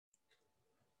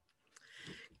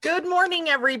Good morning,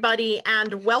 everybody,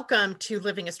 and welcome to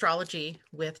Living Astrology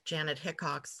with Janet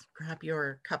Hickox. Grab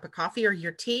your cup of coffee or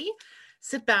your tea,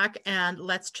 sit back, and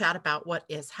let's chat about what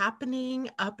is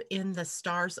happening up in the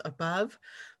stars above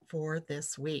for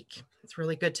this week. It's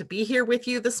really good to be here with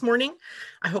you this morning.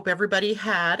 I hope everybody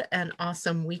had an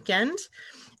awesome weekend.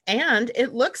 And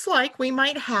it looks like we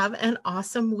might have an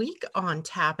awesome week on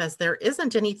tap, as there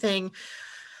isn't anything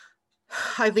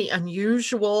highly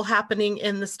unusual happening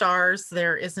in the stars.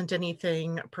 There isn't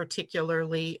anything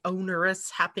particularly onerous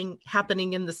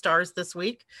happening in the stars this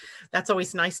week. That's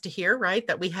always nice to hear, right?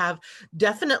 That we have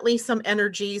definitely some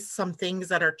energies, some things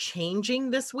that are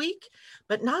changing this week,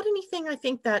 but not anything I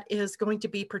think that is going to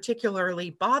be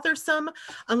particularly bothersome,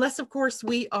 unless, of course,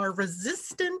 we are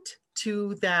resistant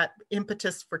to that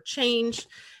impetus for change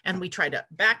and we try to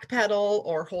backpedal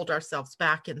or hold ourselves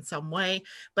back in some way.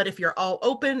 But if you're all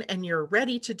open and you're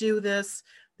ready to do this,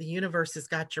 the universe has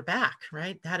got your back,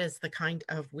 right? That is the kind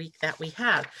of week that we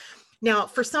have. Now,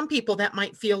 for some people, that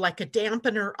might feel like a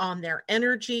dampener on their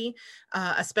energy,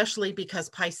 especially because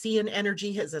Piscean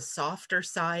energy has a softer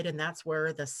side, and that's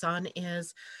where the sun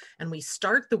is. And we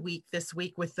start the week this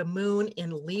week with the moon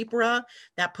in Libra.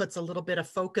 That puts a little bit of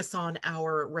focus on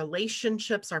our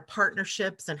relationships, our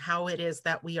partnerships, and how it is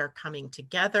that we are coming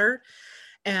together.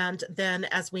 And then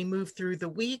as we move through the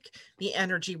week, the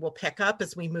energy will pick up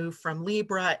as we move from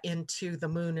Libra into the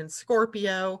moon in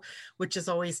Scorpio, which is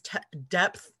always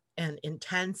depth and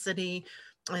intensity.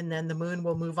 And then the moon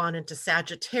will move on into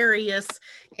Sagittarius.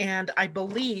 And I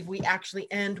believe we actually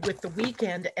end with the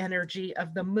weekend energy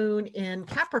of the moon in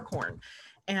Capricorn.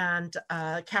 And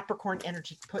Capricorn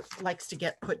energy likes to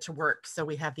get put to work. So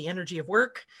we have the energy of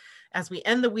work as we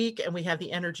end the week, and we have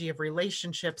the energy of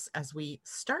relationships as we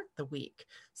start the week.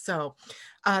 So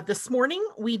this morning,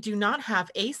 we do not have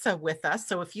Asa with us.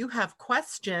 So if you have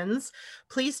questions,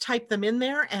 please type them in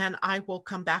there, and I will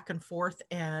come back and forth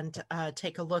and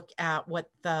take a look at what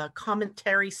the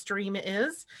commentary stream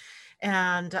is.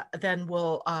 And then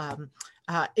we'll,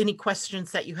 any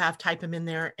questions that you have, type them in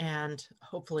there, and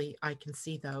hopefully I can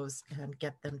see those and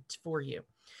get them for you.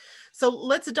 So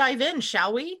let's dive in,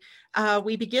 shall we?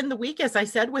 We begin the week, as I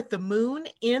said, with the moon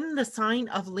in the sign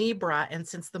of Libra. And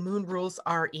since the moon rules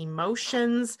our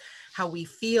emotions, how we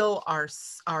feel, our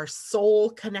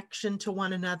soul connection to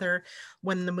one another,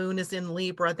 when the moon is in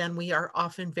Libra, then we are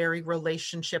often very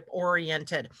relationship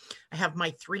oriented. I have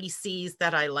my 3 C's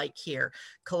that I like here: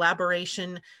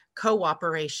 collaboration,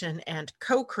 cooperation, and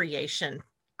co-creation,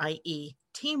 i.e.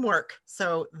 teamwork.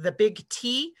 So the big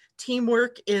T,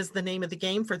 teamwork, is the name of the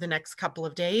game for the next couple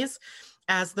of days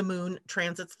as the moon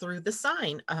transits through the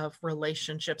sign of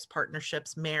relationships,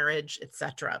 partnerships, marriage,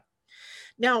 etc.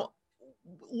 Now,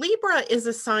 Libra is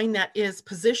a sign that is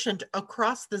positioned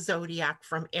across the zodiac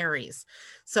from Aries.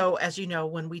 So as you know,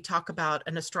 when we talk about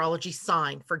an astrology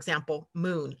sign, for example,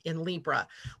 moon in Libra,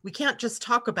 we can't just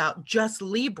talk about just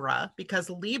Libra,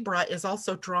 because Libra is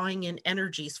also drawing in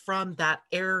energies from that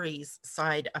Aries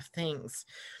side of things.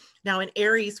 Now, in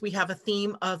Aries, we have a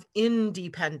theme of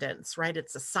independence, right?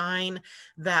 It's a sign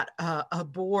that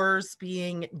abhors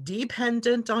being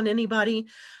dependent on anybody.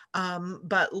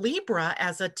 But Libra,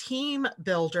 as a team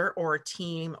builder or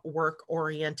team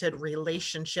work-oriented,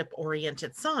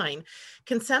 relationship-oriented sign,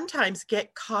 can sometimes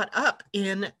get caught up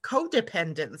in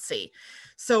codependency.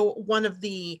 So one of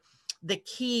the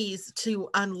keys to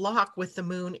unlock with the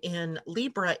moon in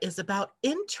Libra is about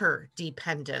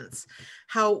interdependence,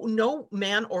 how no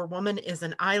man or woman is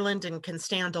an island and can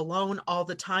stand alone all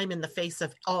the time in the face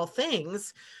of all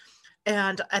things.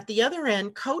 And at the other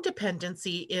end,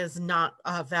 codependency is not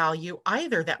a value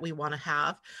either that we want to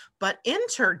have, but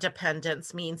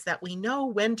interdependence means that we know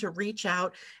when to reach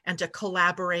out and to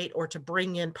collaborate or to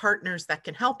bring in partners that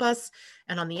can help us.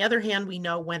 And on the other hand, we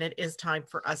know when it is time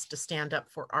for us to stand up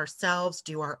for ourselves,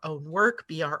 do our own work,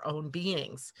 be our own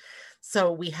beings.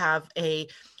 So we have a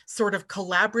sort of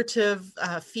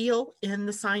collaborative feel in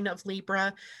the sign of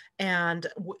Libra, and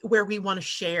where we want to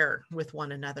share with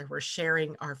one another. We're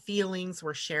sharing our feelings,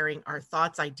 we're sharing our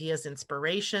thoughts, ideas,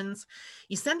 inspirations.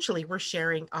 Essentially, we're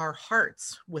sharing our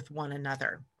hearts with one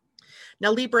another.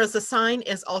 Now, Libra as a sign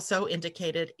is also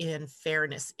indicated in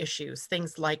fairness issues,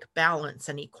 things like balance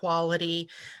and equality,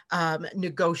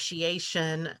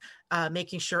 negotiation,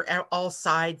 making sure all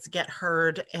sides get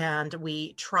heard, and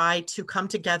we try to come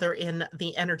together in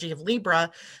the energy of Libra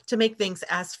to make things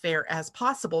as fair as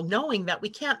possible, knowing that we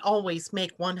can't always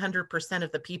make 100%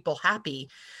 of the people happy.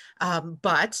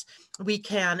 But we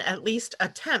can at least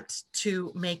attempt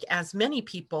to make as many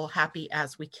people happy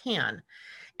as we can.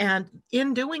 And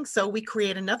in doing so, we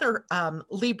create another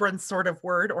Libran sort of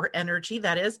word or energy,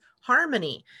 that is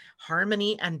harmony,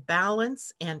 harmony and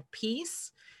balance and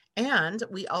peace. And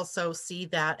we also see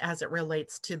that as it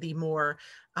relates to the more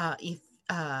uh,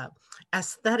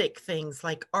 aesthetic things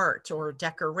like art or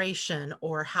decoration,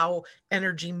 or how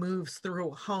energy moves through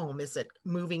a home. Is it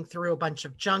moving through a bunch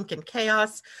of junk and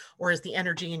chaos, or is the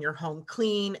energy in your home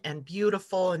clean and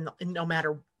beautiful? And no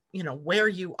matter where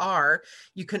you are,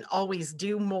 you can always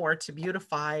do more to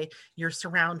beautify your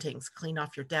surroundings, clean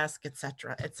off your desk,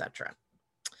 etc., etc.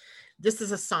 This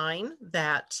is a sign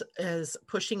that is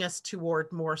pushing us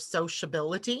toward more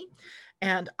sociability.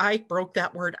 And I broke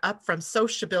that word up from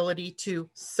sociability to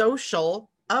social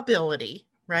ability,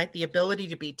 right? The ability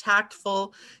to be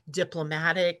tactful,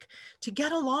 diplomatic, to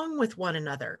get along with one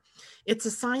another. It's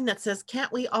a sign that says,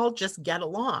 can't we all just get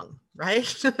along,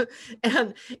 right?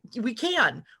 And we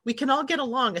can all get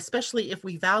along, especially if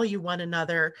we value one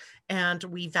another and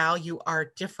we value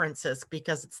our differences,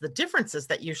 because it's the differences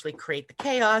that usually create the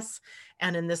chaos.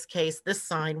 And in this case, this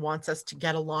sign wants us to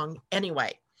get along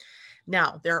anyway.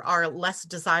 Now, there are less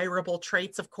desirable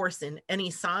traits, of course, in any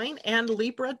sign, and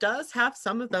Libra does have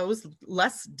some of those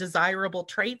less desirable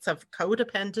traits of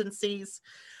codependencies,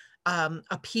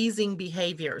 appeasing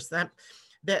behaviors. That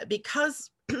because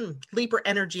Libra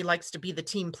energy likes to be the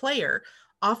team player,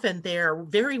 often they're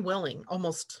very willing,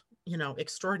 almost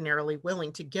extraordinarily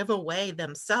willing to give away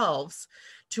themselves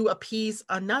to appease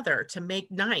another, to make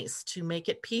nice, to make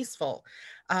it peaceful.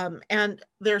 And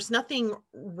there's nothing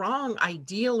wrong,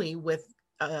 ideally, with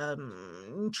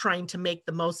trying to make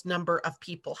the most number of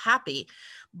people happy.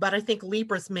 But I think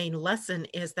Libra's main lesson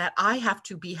is that I have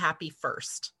to be happy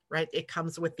first, right? It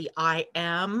comes with the I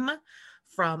am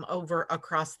from over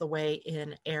across the way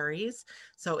in Aries.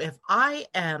 So if I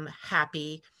am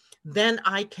happy, then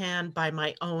I can, by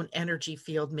my own energy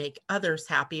field, make others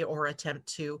happy or attempt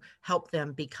to help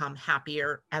them become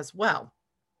happier as well.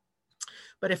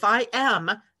 But if I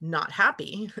am not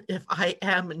happy, if I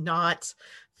am not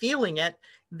feeling it,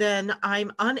 then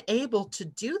I'm unable to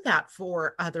do that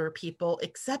for other people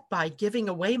except by giving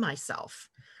away myself,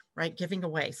 right? Giving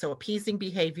away. So appeasing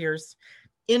behaviors.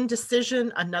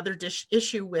 Indecision, another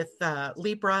issue with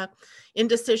Libra.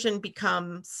 Indecision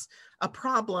becomes a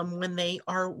problem when they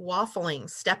are waffling,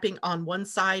 stepping on one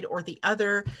side or the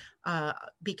other,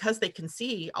 because they can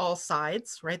see all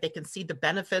sides, right? They can see the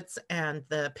benefits and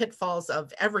the pitfalls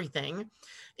of everything.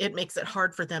 It makes it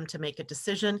hard for them to make a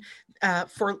decision.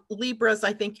 For Libras,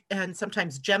 I think, and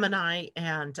sometimes Gemini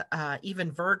and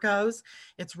even Virgos,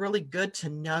 it's really good to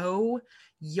know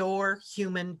your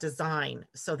human design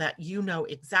so that you know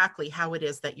exactly how it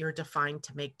is that you're defined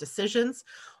to make decisions,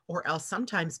 or else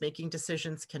sometimes making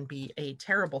decisions can be a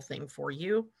terrible thing for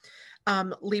you.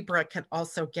 Libra can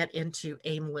also get into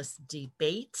aimless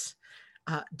debate,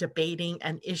 debating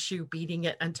an issue, beating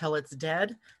it until it's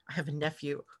dead. I have a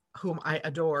nephew whom I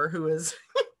adore who is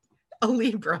a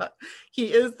Libra. He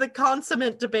is the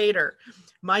consummate debater.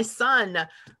 My son,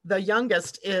 the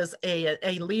youngest, is a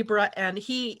Libra, and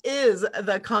he is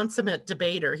the consummate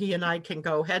debater. He and I can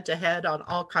go head to head on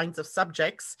all kinds of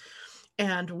subjects,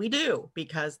 and we do,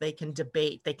 because they can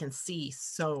debate. They can see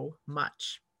so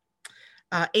much.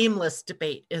 Aimless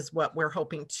debate is what we're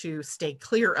hoping to stay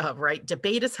clear of, right?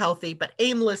 Debate is healthy, but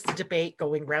aimless debate,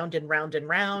 going round and round and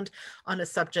round on a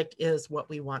subject, is what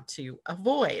we want to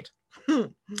avoid.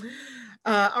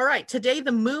 All right, today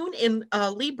the moon in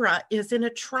Libra is in a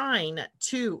trine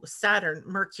to Saturn,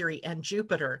 Mercury, and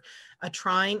Jupiter. A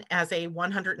trine, as a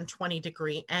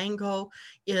 120-degree angle,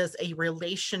 is a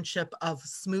relationship of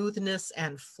smoothness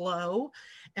and flow.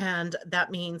 And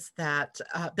that means that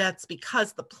that's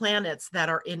because the planets that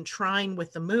are in trine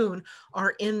with the moon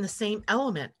are in the same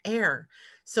element, air.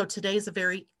 So today's a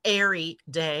very airy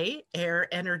day. Air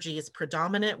energy is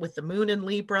predominant with the moon in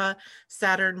Libra,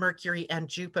 Saturn, Mercury, and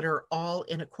Jupiter all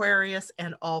in Aquarius,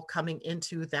 and all coming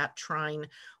into that trine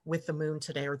with the moon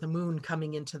today, or the moon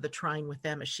coming into the trine with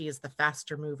them, as she is the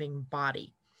faster moving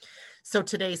body. So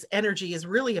today's energy is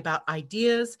really about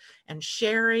ideas and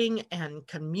sharing and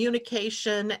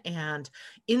communication and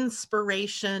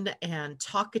inspiration and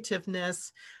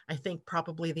talkativeness. I think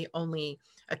probably the only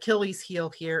Achilles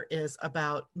heel here is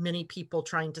about many people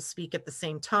trying to speak at the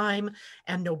same time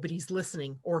and nobody's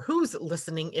listening, or who's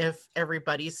listening if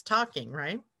everybody's talking,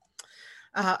 right?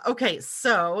 Okay,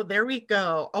 so there we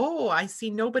go. Oh, I see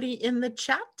nobody in the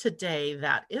chat today.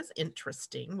 That is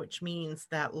interesting, which means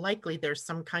that likely there's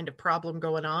some kind of problem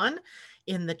going on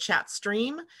in the chat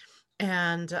stream.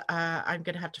 And I'm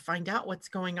going to have to find out what's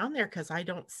going on there, because I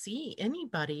don't see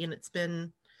anybody. And it's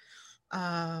been,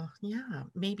 yeah,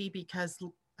 maybe because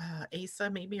Asa,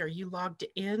 maybe, are you logged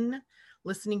in,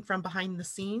 listening from behind the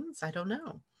scenes? I don't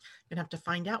know. Gonna have to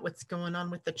find out what's going on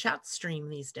with the chat stream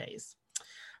these days.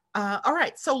 All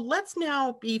right, so let's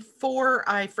now, before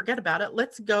I forget about it,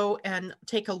 let's go and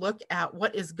take a look at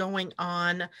what is going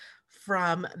on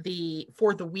for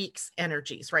the week's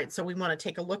energies, right? So we want to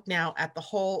take a look now at the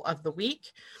whole of the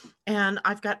week. And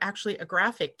I've got actually a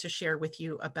graphic to share with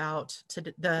you about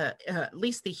at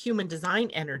least the human design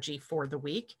energy for the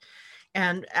week.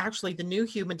 And actually, the new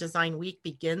Human Design Week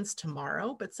begins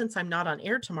tomorrow. But since I'm not on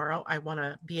air tomorrow, I want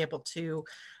to be able to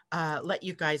let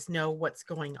you guys know what's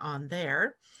going on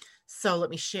there. So let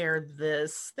me share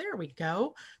this. There we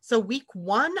go. So week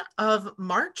 1 of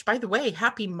March, by the way,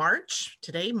 happy March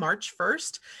today, March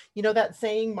 1st. You know that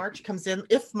saying,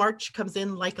 if March comes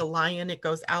in like a lion, it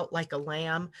goes out like a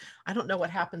lamb. I don't know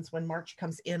what happens when March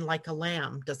comes in like a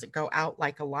lamb. Does it go out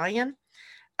like a lion?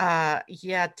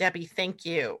 Yeah, Debbie, thank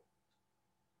you.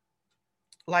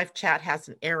 Live chat has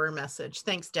an error message.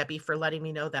 Thanks, Debbie, for letting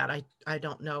me know that. I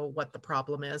don't know what the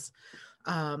problem is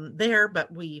there,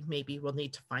 but we maybe will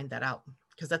need to find that out,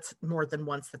 because that's more than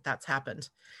once that's happened.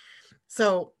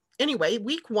 So anyway,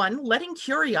 week 1, letting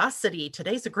curiosity.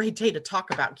 Today's a great day to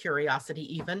talk about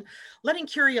curiosity, even letting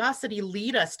curiosity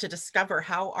lead us to discover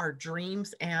how our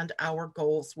dreams and our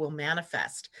goals will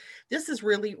manifest. This is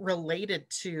really related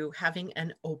to having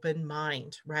an open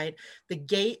mind, right? The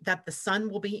gate that the sun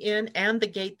will be in and the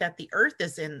gate that the earth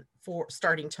is in for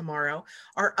starting tomorrow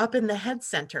are up in the head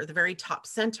center, the very top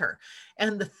center.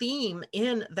 And the theme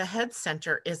in the head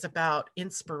center is about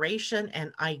inspiration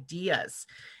and ideas,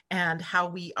 and how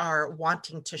we are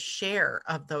wanting to share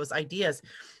of those ideas.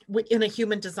 In a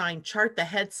human design chart, the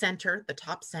head center, the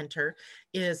top center,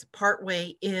 is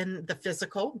partway in the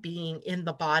physical, being in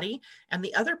the body, and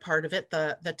the other part of it,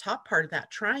 the top part of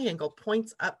that triangle,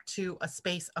 points up to a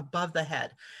space above the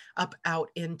head, up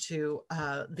out into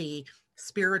the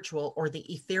spiritual or the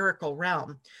etherical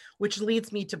realm, which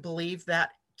leads me to believe that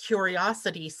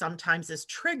curiosity sometimes is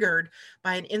triggered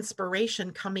by an inspiration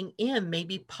coming in,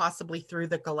 maybe possibly through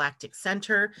the galactic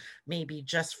center, maybe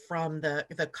just from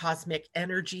the cosmic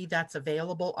energy that's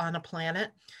available on a planet.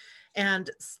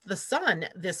 And the sun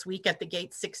this week at the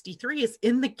gate 63 is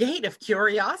in the gate of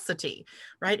curiosity,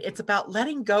 right? It's about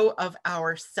letting go of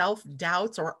our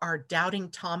self-doubts or our doubting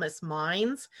Thomas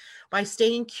minds by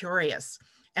staying curious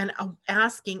and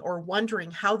asking or wondering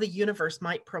how the universe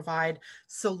might provide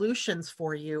solutions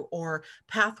for you, or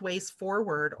pathways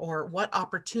forward, or what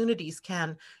opportunities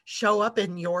can show up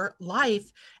in your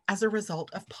life as a result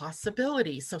of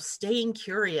possibility. So stay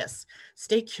curious,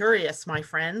 my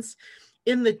friends.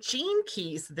 In the gene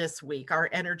keys this week, our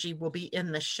energy will be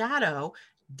in the shadow,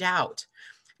 doubt.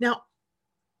 Now,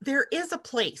 there is a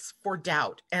place for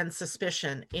doubt and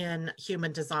suspicion in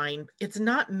human design. It's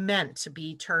not meant to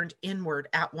be turned inward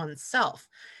at oneself.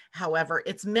 However,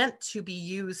 it's meant to be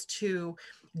used to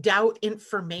doubt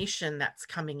information that's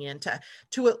coming in,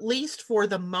 to at least for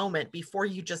the moment, before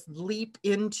you just leap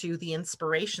into the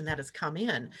inspiration that has come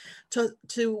in,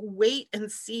 to wait and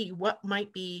see what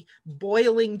might be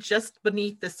boiling just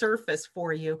beneath the surface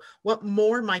for you, what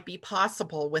more might be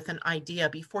possible with an idea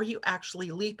before you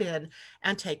actually leap in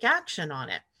and take action on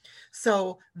it.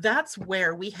 So that's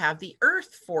where we have the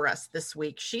earth for us this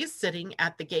week. She's sitting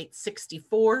at the gate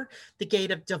 64, the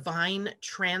gate of divine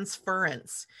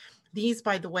transference. These,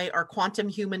 by the way, are quantum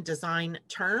human design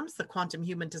terms, the quantum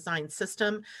human design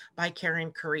system by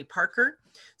Karen Curry Parker.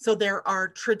 So there are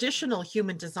traditional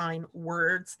human design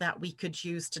words that we could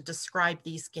use to describe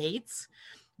these gates,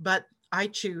 but I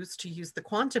choose to use the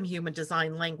quantum human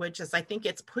design language, as I think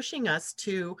it's pushing us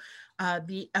to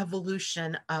the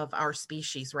evolution of our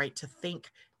species, right? To think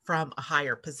from a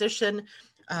higher position,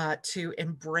 to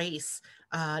embrace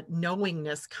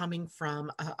knowingness coming from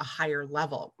a higher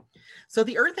level. So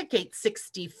the Earth at Gate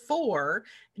 64,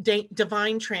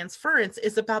 divine transference,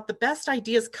 is about the best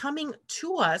ideas coming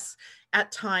to us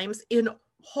at times in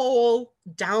whole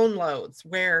downloads,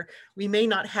 where we may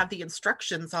not have the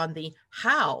instructions on the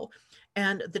how.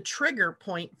 And the trigger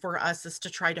point for us is to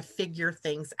try to figure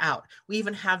things out. We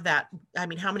even have that. I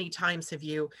mean, how many times have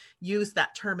you used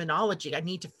that terminology? I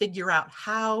need to figure out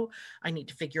how, I need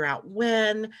to figure out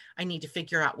when, I need to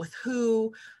figure out with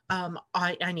who,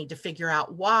 I need to figure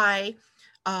out why.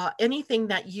 Anything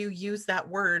that you use that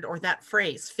word or that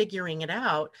phrase, figuring it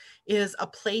out, is a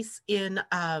place in,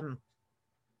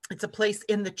 it's a place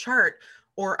in the chart,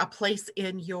 or a place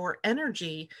in your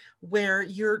energy where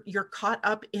you're caught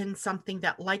up in something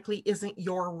that likely isn't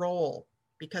your role,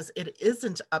 because it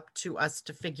isn't up to us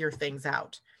to figure things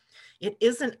out. It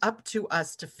isn't up to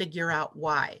us to figure out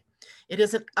why. It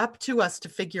isn't up to us to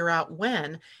figure out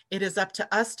when. It is up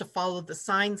to us to follow the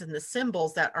signs and the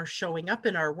symbols that are showing up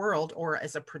in our world, or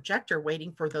as a projector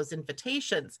waiting for those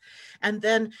invitations. And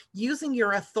then using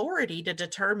your authority to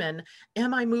determine,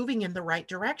 am I moving in the right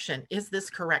direction? Is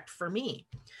this correct for me?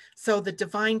 So the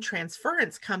divine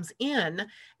transference comes in,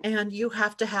 and you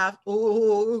have to have,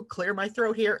 oh, clear my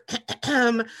throat here,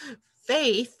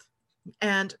 faith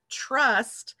and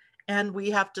trust. And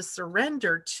we have to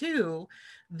surrender to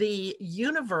the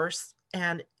universe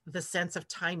and the sense of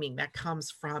timing that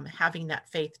comes from having that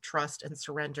faith, trust, and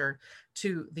surrender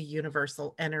to the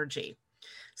universal energy.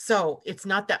 So it's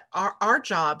not that our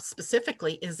job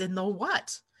specifically is in the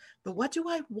what, but what do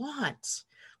I want?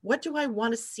 What do I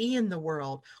want to see in the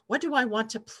world? What do I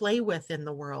want to play with in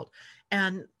the world?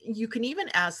 And you can even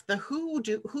ask the who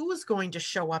is going to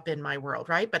show up in my world,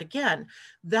 right? But again,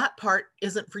 that part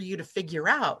isn't for you to figure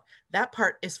out. That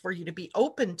part is for you to be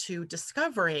open to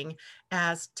discovering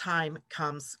as time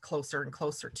comes closer and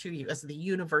closer to you, as the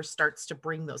universe starts to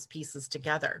bring those pieces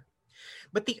together.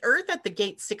 But the earth at the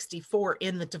gate 64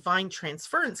 in the divine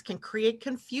transference can create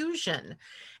confusion.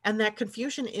 And that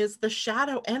confusion is the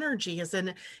shadow energy, as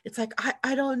in, it's like,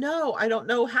 I don't know. I don't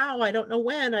know how. I don't know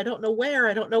when. I don't know where.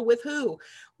 I don't know with who.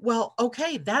 Well,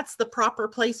 okay, that's the proper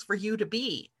place for you to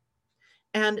be.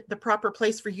 And the proper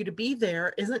place for you to be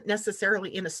there isn't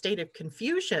necessarily in a state of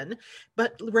confusion,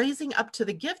 but raising up to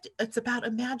the gift. It's about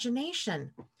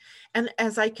imagination. And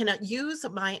as I can use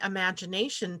my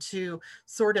imagination to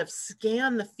sort of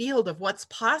scan the field of what's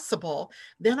possible,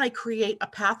 then I create a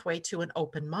pathway to an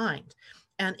open mind.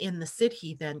 And in the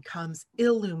Siddhi then comes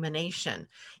illumination.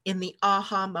 In the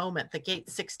aha moment, the gate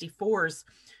 64's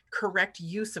correct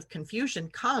use of confusion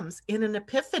comes in an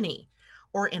epiphany,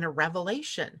 or in a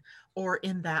revelation, or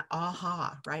in that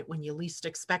aha, right? When you least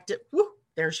expect it, whoo,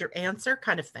 there's your answer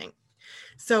kind of thing.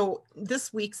 So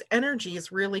this week's energy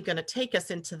is really going to take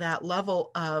us into that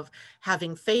level of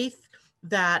having faith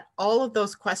that all of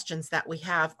those questions that we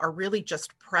have are really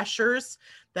just pressures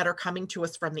that are coming to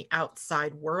us from the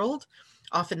outside world,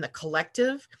 often the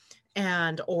collective,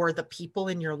 and or the people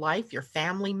in your life, your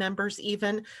family members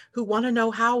even, who want to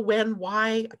know how, when,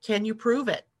 why, can you prove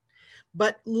it?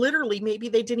 But literally, maybe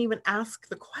they didn't even ask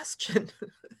the question.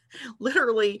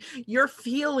 Literally, you're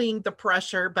feeling the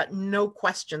pressure, but no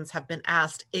questions have been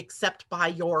asked except by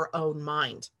your own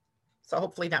mind. So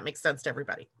hopefully that makes sense to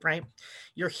everybody, right?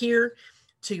 You're here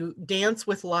to dance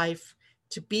with life,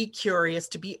 to be curious,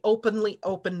 to be openly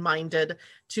open-minded,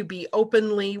 to be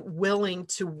openly willing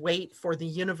to wait for the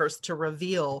universe to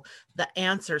reveal the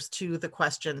answers to the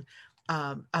question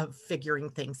of figuring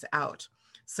things out.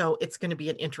 So it's going to be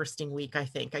an interesting week, I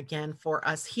think, again, for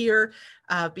us here,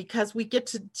 because we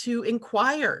get to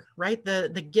inquire, right?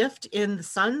 The gift in the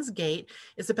Sun's gate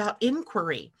is about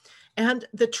inquiry and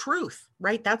the truth,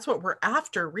 right? That's what we're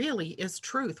after, really, is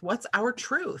truth. What's our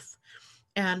truth?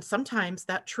 And sometimes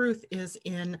that truth is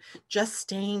in just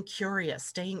staying curious,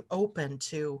 staying open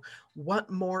to what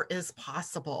more is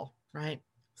possible, right?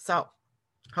 So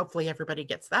hopefully everybody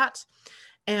gets that.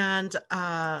 And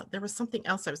there was something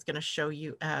else I was going to show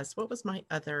you as, what was my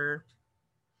other,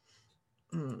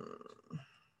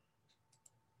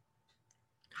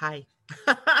 hi.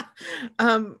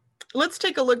 Let's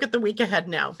take a look at the week ahead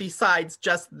now, besides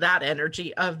just that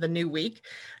energy of the new week.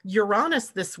 Uranus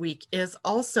this week is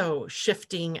also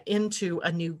shifting into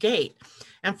a new gate.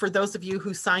 And for those of you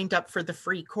who signed up for the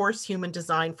free course, Human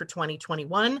Design for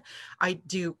 2021, I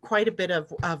do quite a bit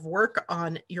of work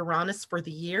on Uranus for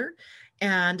the year.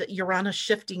 And Uranus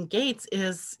shifting gates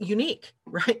is unique,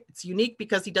 right? It's unique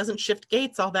because he doesn't shift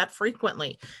gates all that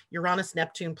frequently. Uranus,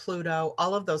 Neptune, Pluto,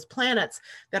 all of those planets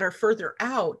that are further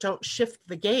out don't shift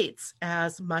the gates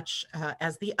as much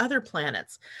as the other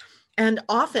planets. And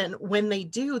often when they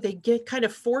do, they get kind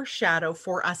of foreshadow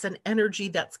for us an energy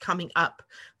that's coming up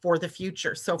for the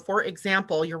future. So for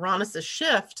example, Uranus's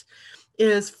shift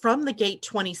is from the gate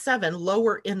 27,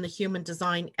 lower in the human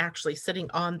design, actually sitting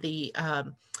on the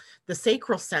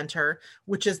sacral center,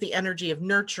 which is the energy of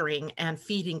nurturing and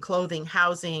feeding, clothing,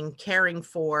 housing, caring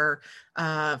for,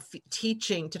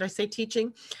 teaching. Did I say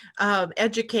teaching?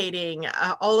 Educating,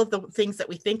 all of the things that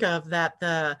we think of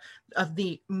that of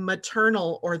the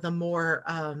maternal or the more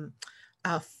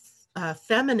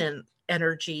feminine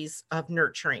energies of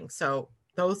nurturing. So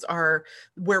those are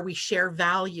where we share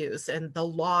values, and the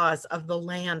laws of the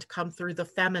land come through the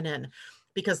feminine,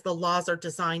 because the laws are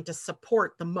designed to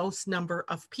support the most number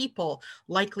of people,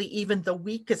 likely even the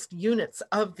weakest units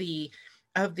of the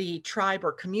of the tribe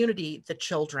or community, the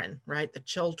children, right? The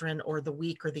children or the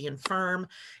weak or the infirm,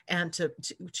 and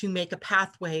to make a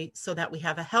pathway so that we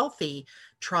have a healthy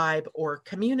tribe or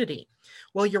community.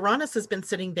 Well, Uranus has been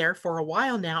sitting there for a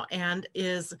while now and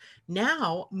is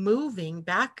now moving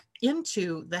back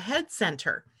into the head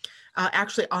center,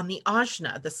 actually on the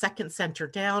Ajna, the second center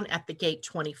down at the gate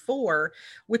 24,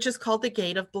 which is called the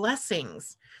gate of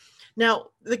blessings. Now,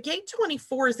 the gate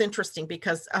 24 is interesting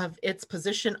because of its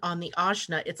position on the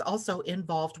Ajna. It's also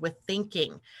involved with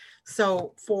thinking.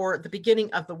 So for the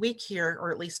beginning of the week here,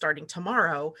 or at least starting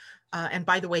tomorrow, and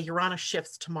by the way, Uranus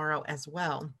shifts tomorrow as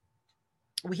well,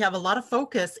 we have a lot of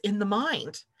focus in the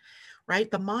mind, right?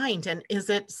 The mind. And is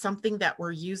it something that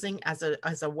we're using as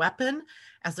a weapon,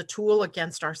 as a tool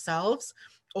against ourselves?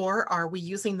 Or are we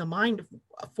using the mind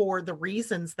for the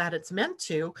reasons that it's meant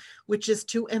to, which is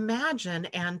to imagine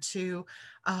and to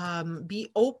be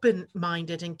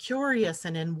open-minded and curious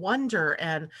and in wonder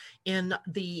and in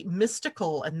the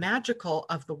mystical and magical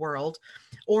of the world?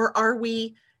 Or are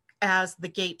we, as the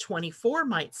gate 24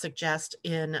 might suggest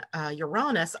in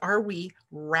Uranus, are we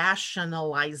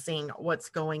rationalizing what's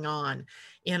going on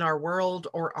in our world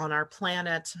or on our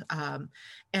planet,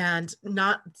 and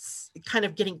not kind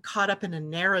of getting caught up in a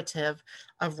narrative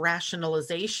of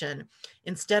rationalization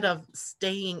instead of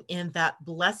staying in that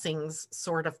blessings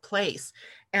sort of place?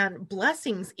 And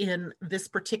blessings in this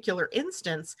particular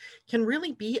instance can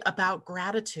really be about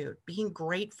gratitude, being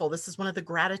grateful. This is one of the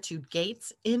gratitude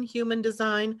gates in human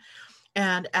design.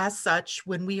 And as such,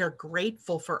 when we are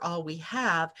grateful for all we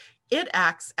have, it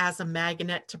acts as a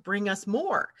magnet to bring us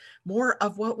more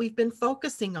of what we've been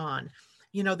focusing on.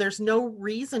 You know, there's no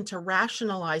reason to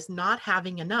rationalize not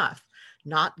having enough,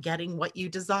 not getting what you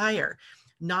desire,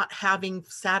 not having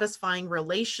satisfying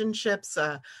relationships,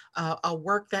 a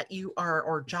work that you are,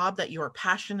 or job that you are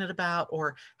passionate about,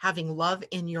 or having love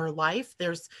in your life.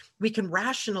 We can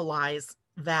rationalize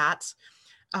that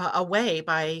away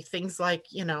by things like,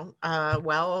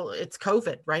 well, it's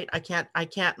COVID, right?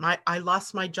 I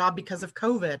lost my job because of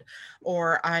COVID,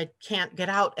 or I can't get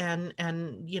out and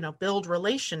build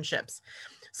relationships.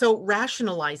 So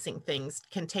rationalizing things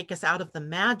can take us out of the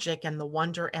magic and the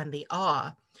wonder and the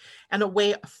awe. And a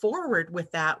way forward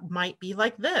with that might be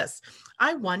like this.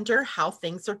 I wonder how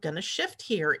things are going to shift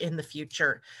here in the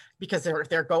future, because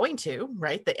they're going to,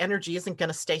 right? The energy isn't going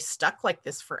to stay stuck like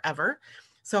this forever.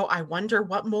 So I wonder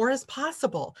what more is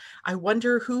possible. I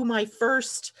wonder who my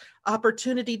first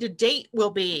opportunity to date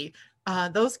will be.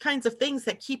 Those kinds of things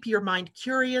that keep your mind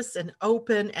curious and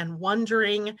open and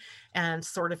wondering and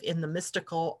sort of in the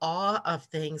mystical awe of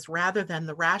things, rather than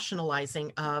the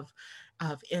rationalizing of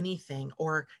anything,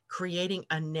 or creating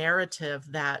a narrative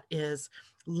that is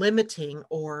limiting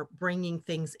or bringing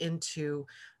things into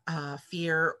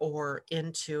fear or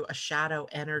into a shadow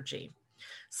energy.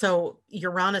 So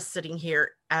Uranus sitting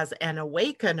here as an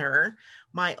awakener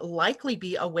might likely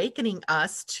be awakening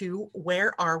us to,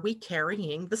 where are we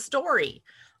carrying the story?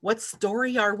 What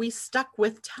story are we stuck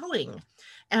with telling?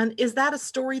 And is that a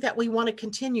story that we want to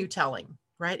continue telling,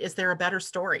 right? Is there a better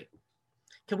story?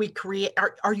 Can we create,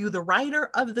 are you the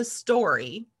writer of the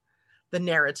story, the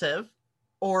narrative,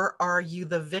 or are you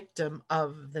the victim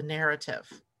of the narrative?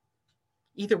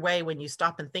 Either way, when you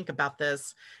stop and think about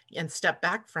this and step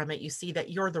back from it, you see that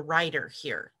you're the writer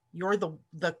here. You're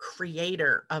the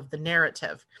creator of the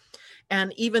narrative.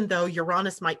 And even though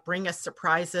Uranus might bring us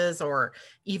surprises or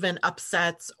even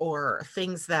upsets or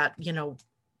things that,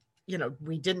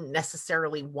 we didn't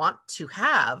necessarily want to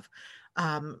have,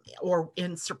 or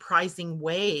in surprising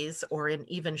ways, or in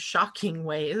even shocking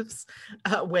ways,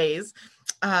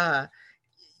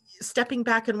 stepping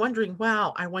back and wondering,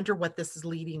 wow, I wonder what this is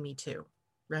leading me to.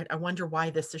 Right? I wonder why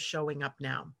this is showing up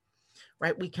now,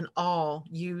 right? We can all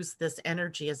use this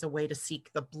energy as a way to seek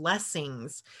the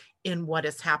blessings in what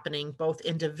is happening, both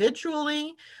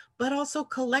individually, but also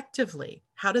collectively.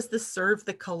 How does this serve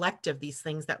the collective, these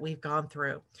things that we've gone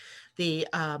through? The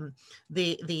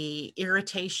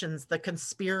irritations, the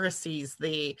conspiracies,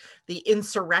 the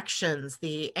insurrections,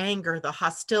 the anger, the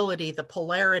hostility, the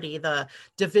polarity, the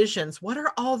divisions. What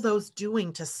are all those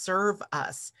doing to serve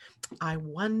us? I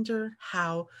wonder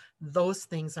how those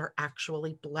things are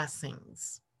actually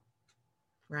blessings,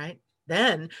 right?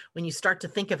 Then when you start to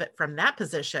think of it from that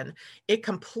position, it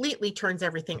completely turns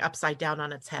everything upside down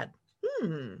on its head.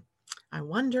 I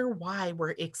wonder why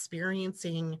we're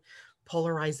experiencing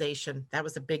polarization. That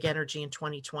was a big energy in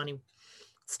 2020.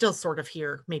 Still sort of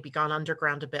here, maybe gone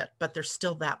underground a bit, but there's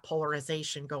still that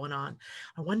polarization going on.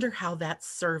 I wonder how that's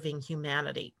serving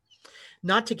humanity.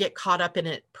 not to get caught up in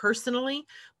it personally,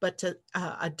 but to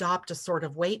adopt a sort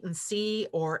of wait and see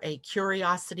or a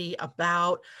curiosity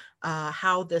about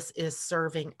how this is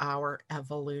serving our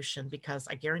evolution, because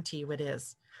I guarantee you it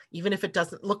is. Even if it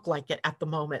doesn't look like it at the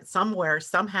moment, somewhere,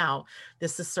 somehow,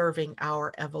 this is serving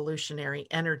our evolutionary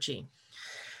energy.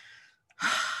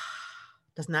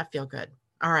 Doesn't that feel good?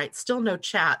 All right, still no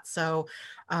chat. So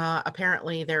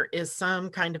apparently there is some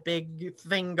kind of big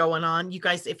thing going on. You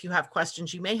guys, if you have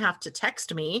questions, you may have to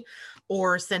text me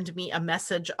or send me a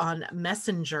message on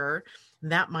Messenger.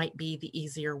 That might be the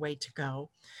easier way to go.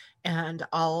 And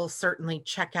I'll certainly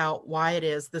check out why it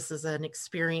is. This is an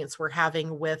experience we're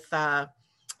having with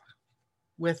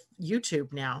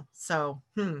YouTube now. So,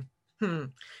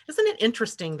 Isn't it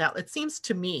interesting that it seems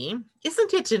to me,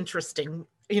 isn't it interesting?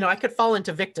 I could fall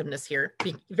into victimness here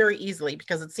very easily,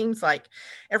 because it seems like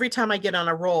every time I get on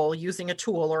a roll using a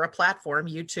tool or a platform,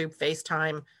 YouTube,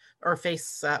 FaceTime, or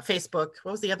Facebook,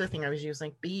 what was the other thing I was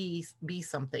using? Be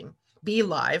something, Be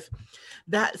Live,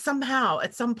 that somehow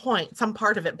at some point, some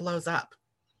part of it blows up.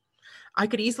 I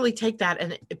could easily take that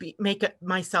and make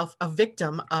myself a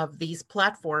victim of these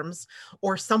platforms,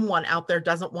 or someone out there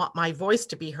doesn't want my voice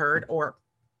to be heard, or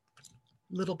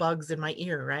little bugs in my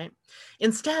ear, right?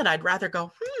 Instead, I'd rather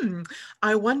go,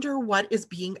 I wonder what is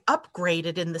being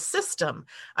upgraded in the system.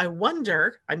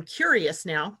 I'm curious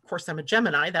now. Of course, I'm a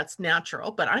Gemini, that's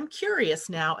natural, but I'm curious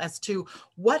now as to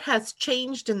what has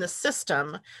changed in the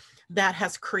system that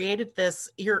has created this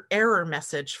error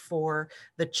message for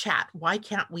the chat. Why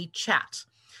can't we chat?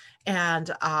 And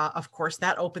of course,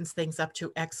 that opens things up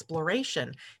to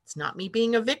exploration. It's not me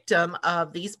being a victim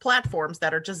of these platforms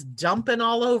that are just dumping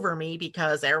all over me,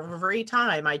 because every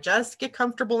time I just get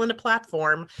comfortable in a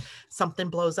platform, something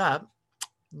blows up.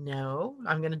 No,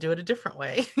 I'm going to do it a different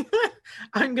way.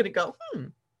 I'm going to go,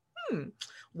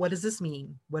 what does this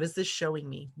mean? What is this showing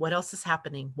me? What else is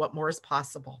happening? What more is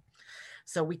possible?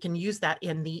 So we can use that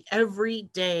in the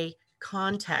everyday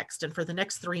context. And for the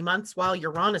next 3 months, while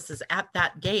Uranus is at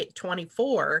that gate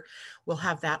 24, we'll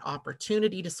have that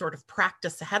opportunity to sort of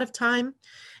practice ahead of time.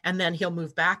 And then he'll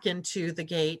move back into the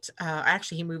gate.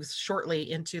 Actually, he moves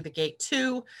shortly into the gate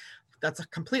 2. That's a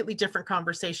completely different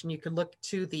conversation. You can look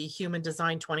to the Human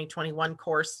Design 2021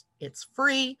 course. It's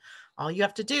free. All you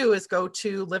have to do is go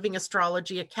to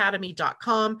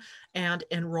livingastrologyacademy.com and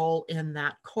enroll in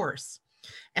that course.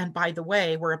 And by the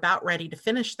way, we're about ready to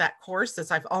finish that course,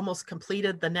 as I've almost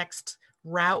completed the next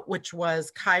route, which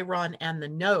was Chiron and the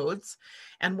nodes.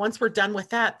 And once we're done with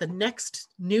that, the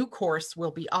next new course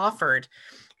will be offered.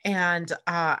 And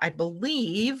I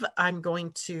believe I'm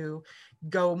going to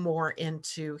go more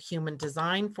into human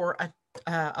design for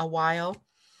a while,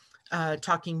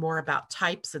 talking more about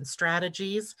types and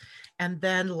strategies, and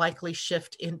then likely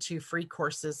shift into free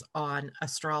courses on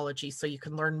astrology, so you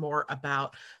can learn more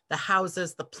about the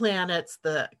houses, the planets,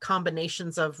 the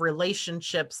combinations of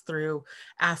relationships through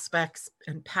aspects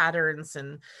and patterns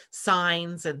and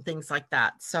signs and things like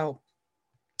that. So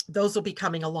those will be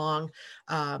coming along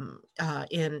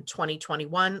in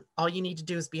 2021. All you need to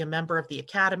do is be a member of the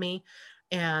Academy,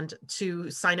 and to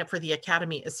sign up for the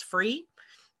Academy is free.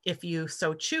 If you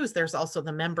so choose, there's also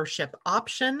the membership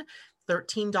option,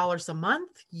 $13 a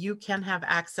month. You can have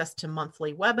access to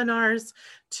monthly webinars,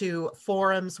 to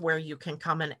forums where you can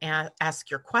come and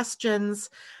ask your questions,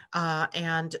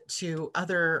 and to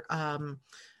other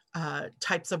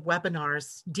types of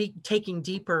webinars, taking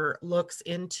deeper looks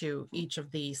into each of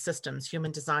the systems,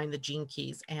 human design, the gene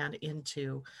keys, and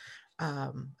into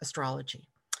astrology.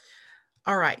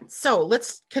 All right, so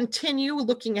let's continue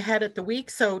looking ahead at the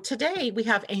week. So today we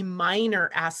have a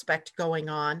minor aspect going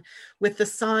on with the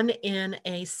sun in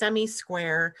a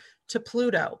semi-square to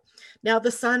Pluto. Now,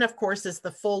 the sun, of course, is the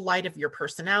full light of your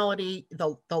personality,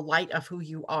 the light of who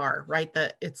you are, right?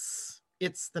 It's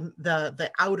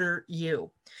the outer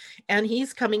you. And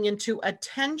he's coming into a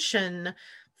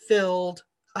tension-filled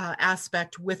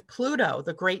aspect with Pluto,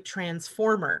 the great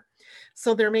transformer.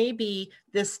 So there may be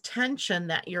this tension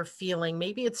that you're feeling.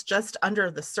 Maybe it's just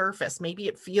under the surface. Maybe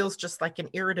it feels just like an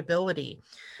irritability.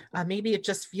 Maybe it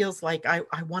just feels like I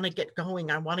want to get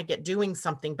going. I want to get doing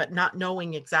something, but not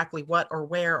knowing exactly what or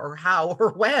where or how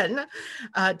or when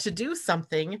to do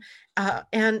something.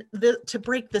 And to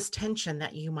break this tension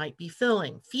that you might be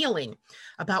feeling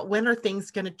about when are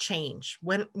things going to change?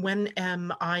 When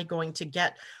am I going to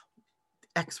get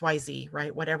XYZ,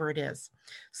 right? Whatever it is.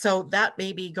 So that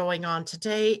may be going on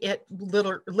today. It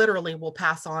literally will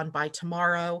pass on by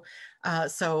tomorrow.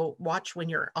 So watch when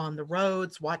you're on the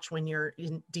roads, watch when you're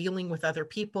dealing with other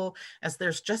people, as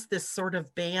there's just this sort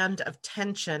of band of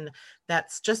tension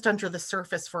that's just under the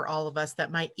surface for all of us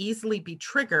that might easily be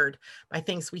triggered by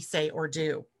things we say or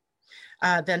do.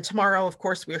 Then tomorrow, of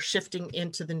course, we're shifting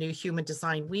into the new Human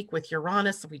Design Week with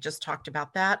Uranus. We just talked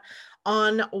about that.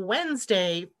 On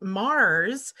Wednesday,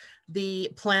 Mars,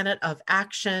 the planet of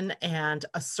action and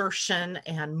assertion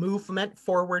and movement,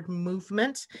 forward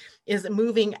movement, is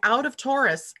moving out of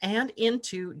Taurus and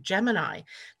into Gemini.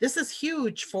 This is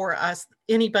huge for us,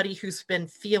 anybody who's been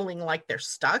feeling like they're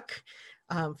stuck.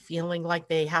 Feeling like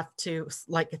they have to,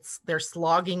 they're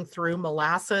slogging through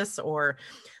molasses, or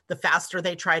the faster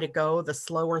they try to go, the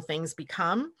slower things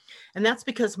become. And that's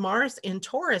because Mars in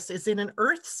Taurus is in an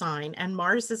earth sign, and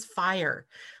Mars is fire.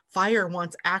 Fire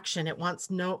wants action. It wants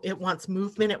movement.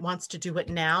 It wants to do it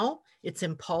now. It's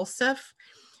impulsive.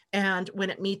 And when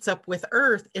it meets up with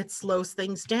Earth, it slows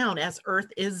things down, as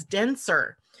Earth is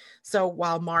denser. So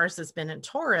while Mars has been in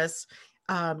Taurus,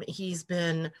 he's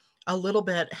been a little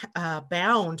bit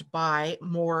bound by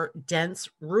more dense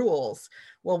rules.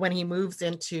 Well, when he moves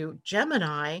into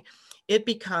Gemini, it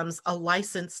becomes a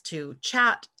license to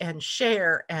chat and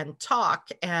share and talk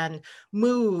and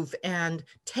move and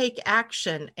take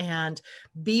action and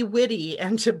be witty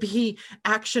and to be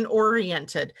action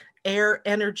oriented. Air,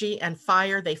 energy, and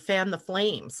fire, they fan the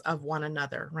flames of one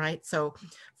another, right? So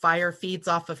fire feeds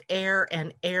off of air,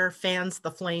 and air fans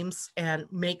the flames and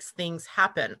makes things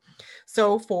happen.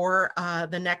 So for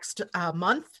the next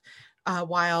month,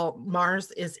 while Mars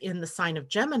is in the sign of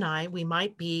Gemini, we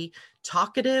might be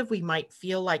talkative. We might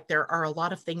feel like there are a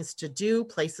lot of things to do,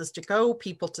 places to go,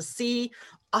 people to see,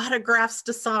 autographs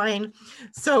to sign.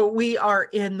 So we are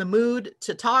in the mood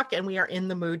to talk, and we are in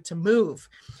the mood to move.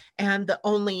 And the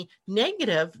only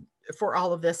negative for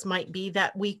all of this might be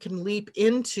that we can leap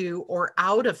into or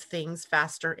out of things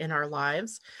faster in our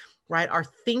lives, right? Our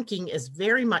thinking is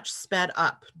very much sped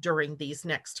up during these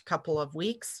next couple of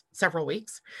weeks, several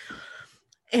weeks.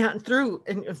 And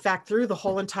in fact, through the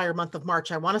whole entire month of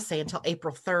March, I want to say until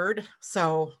April 3rd.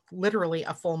 So literally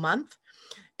a full month.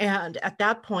 And at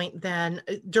that point, then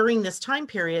during this time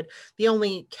period, the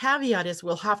only caveat is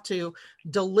we'll have to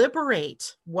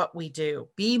deliberate what we do,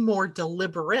 be more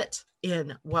deliberate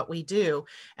in what we do.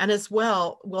 And as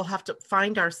well, we'll have to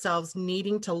find ourselves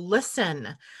needing to listen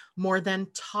more than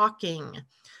talking.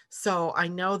 So I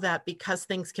know that because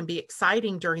things can be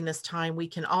exciting during this time, we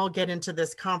can all get into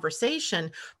this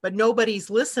conversation, but nobody's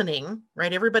listening,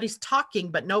 right? Everybody's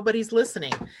talking, but nobody's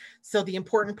listening. So the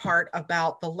important part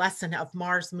about the lesson of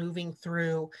Mars moving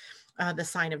through the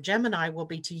sign of Gemini will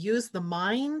be to use the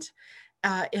mind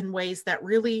in ways that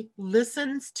really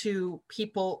listens to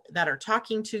people that are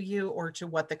talking to you or to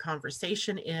what the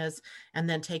conversation is, and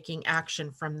then taking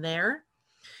action from there,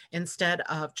 instead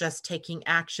of just taking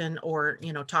action or,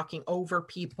 talking over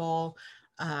people,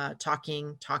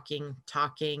 talking,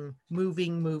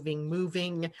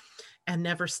 moving, and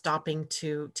never stopping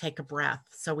to take a breath.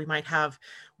 So we might have,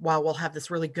 while we'll have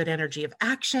this really good energy of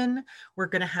action, we're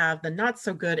going to have the not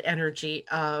so good energy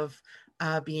of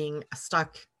being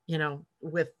stuck,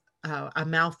 with a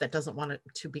mouth that doesn't want it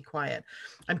to be quiet.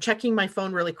 I'm checking my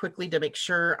phone really quickly to make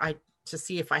sure to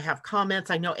see if I have comments.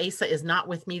 I know Asa is not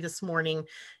with me this morning.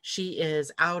 She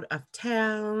is out of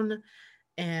town,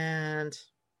 and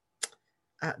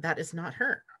that is not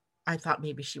her. I thought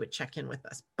maybe she would check in with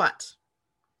us,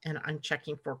 and I'm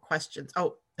checking for questions.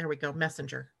 Oh, there we go.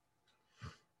 Messenger.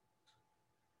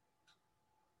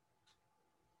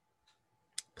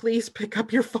 Please pick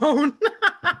up your phone.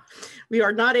 We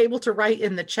are not able to write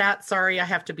in the chat. Sorry, I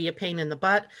have to be a pain in the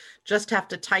butt. Just have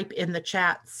to type in the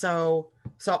chat. So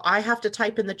I have to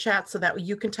type in the chat so that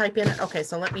you can type in it. Okay,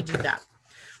 so let me do that.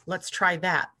 Let's try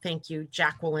that. Thank you,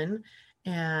 Jacqueline.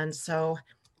 And so,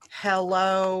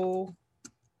 hello,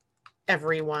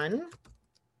 everyone.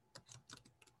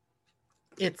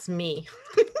 It's me.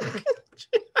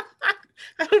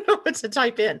 I don't know what to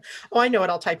type in. Oh, I know what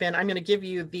I'll type in. I'm going to give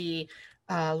you the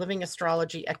Living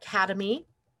Astrology Academy.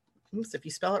 Oops, if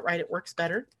you spell it right, it works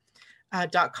better.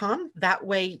 .com. That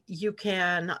way you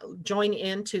can join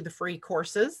into the free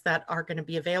courses that are going to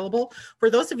be available. For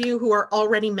those of you who are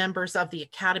already members of the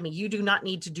Academy, you do not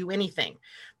need to do anything,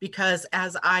 because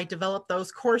as I develop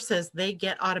those courses, they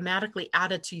get automatically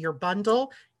added to your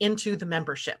bundle into the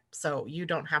membership. So you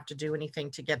don't have to do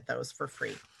anything to get those for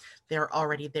free. They're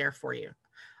already there for you.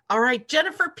 All right,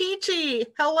 Jennifer Peachy,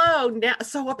 hello. Now,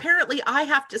 so apparently I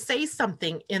have to say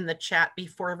something in the chat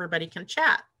before everybody can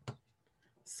chat.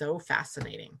 So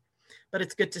fascinating. but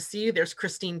it's good to see you. There's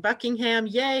Christine Buckingham.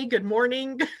 Yay, good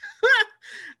morning.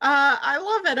 I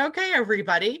love it. Okay,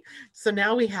 everybody. So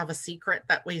now we have a secret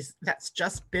that's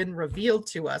just been revealed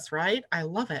to us, right? I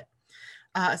love it.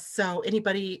 So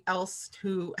anybody else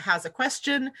who has a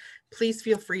question, please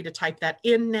feel free to type that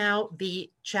in now.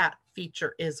 The chat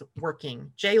feature is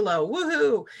working. J-Lo,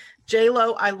 woohoo.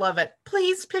 J-Lo, I love it.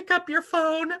 Please pick up your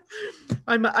phone.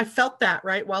 I felt that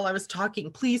right while I was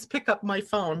talking. Please pick up my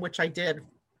phone, which I did.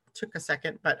 Took a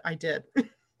second, but I did.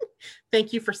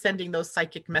 Thank you for sending those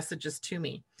psychic messages to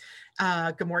me.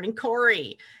 Good morning,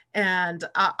 Corey. And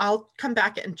I'll come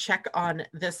back and check on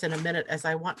this in a minute as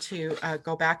I want to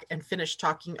go back and finish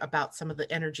talking about some of the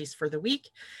energies for the week.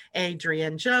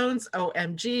 Adrienne Jones,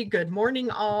 OMG, good morning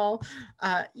all.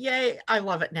 Yay, I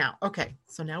love it now. Okay,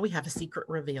 so now we have a secret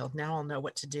revealed. Now I'll know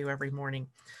what to do every morning.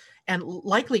 And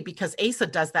likely because Asa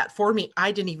does that for me,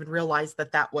 I didn't even realize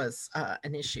that that was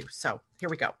an issue. So here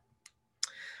we go.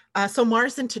 So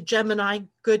Mars into Gemini,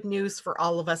 good news for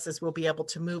all of us is we'll be able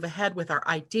to move ahead with our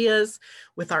ideas,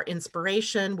 with our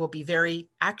inspiration. We'll be very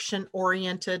action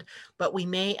oriented, but we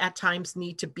may at times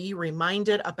need to be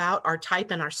reminded about our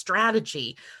type and our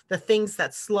strategy, the things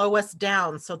that slow us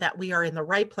down so that we are in the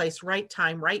right place, right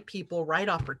time, right people, right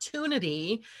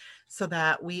opportunity, so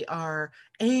that we are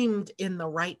aimed in the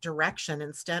right direction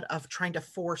instead of trying to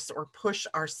force or push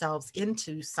ourselves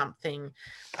into something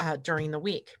during the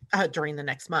week, during the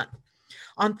next month.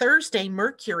 On Thursday,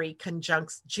 Mercury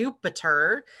conjuncts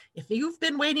Jupiter. If you've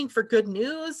been waiting for good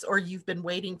news or you've been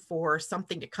waiting for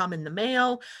something to come in the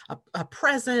mail, a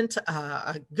present,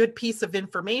 a good piece of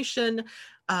information,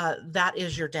 that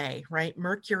is your day, right?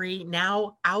 Mercury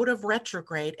now out of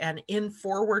retrograde and in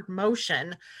forward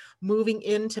motion, moving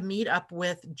in to meet up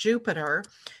with Jupiter.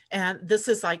 And this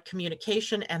is like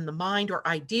communication and the mind or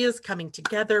ideas coming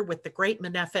together with the great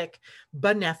benefic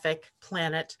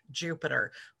planet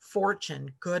Jupiter.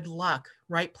 Fortune, good luck,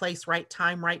 right place, right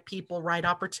time, right people, right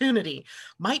opportunity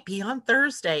might be on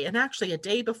Thursday and actually a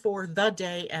day before the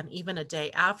day and even a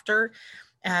day after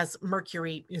as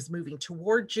Mercury is moving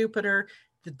toward Jupiter.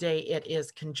 The day it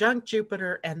is conjunct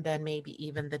Jupiter, and then maybe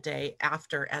even the day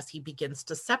after as he begins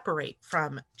to separate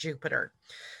from Jupiter.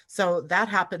 So that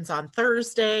happens on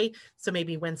Thursday. So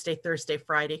maybe Wednesday, Thursday,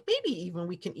 Friday, maybe even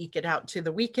we can eke it out to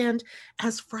the weekend,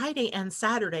 as Friday and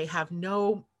Saturday have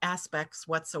no aspects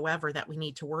whatsoever that we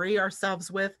need to worry ourselves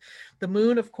with. The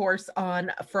moon, of course,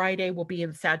 on Friday will be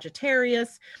in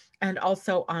Sagittarius, and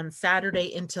also on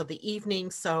Saturday until the evening.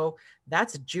 So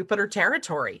that's Jupiter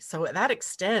territory. So that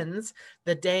extends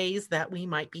the days that we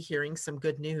might be hearing some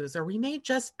good news, or we may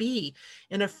just be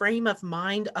in a frame of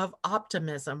mind of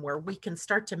optimism where we can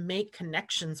start to make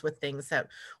connections with things that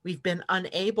we've been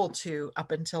unable to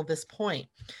up until this point.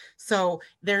 So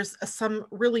there's some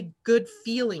really good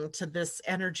feeling to this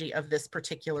energy of this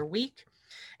particular week.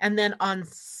 And then on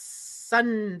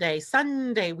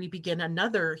Sunday, we begin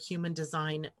another human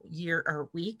design year or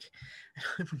week,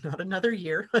 not another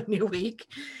year, a new week.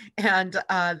 And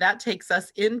that takes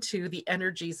us into the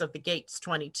energies of the gates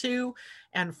 22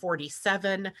 and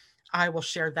 47. I will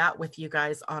share that with you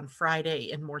guys on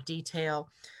Friday in more detail,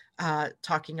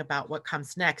 talking about what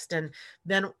comes next. And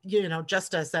then,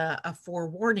 just as a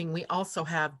forewarning, we also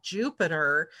have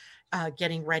Jupiter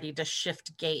getting ready to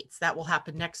shift gates. That will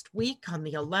happen next week on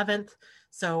the 11th.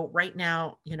 So right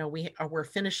now, we're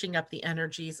finishing up the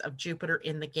energies of Jupiter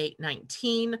in the gate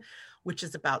 19, which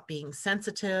is about being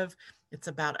sensitive. It's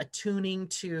about attuning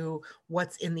to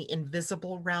what's in the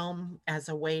invisible realm as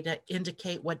a way to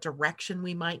indicate what direction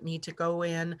we might need to go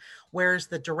in. Where's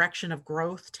the direction of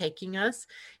growth taking us?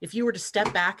 If you were to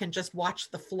step back and just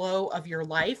watch the flow of your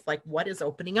life, like what is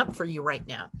opening up for you right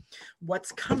now?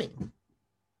 What's coming?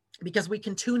 Because we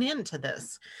can tune into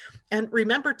this. And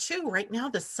remember too, right now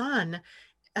the sun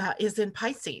is in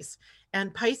Pisces,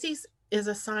 and Pisces is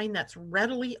a sign that's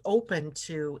readily open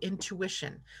to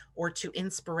intuition or to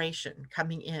inspiration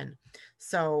coming in.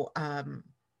 So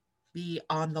be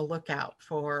on the lookout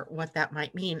for what that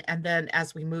might mean. And then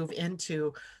as we move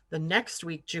into the next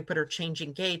week, Jupiter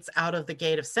changing gates out of the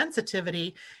gate of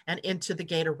sensitivity and into the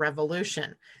gate of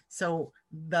revolution. So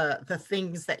the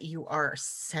things that you are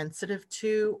sensitive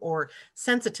to, or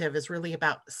sensitive is really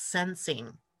about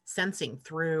sensing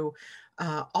through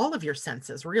all of your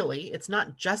senses, really. It's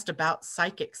not just about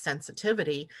psychic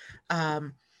sensitivity.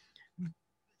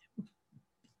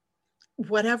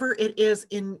 Whatever it is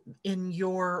in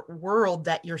your world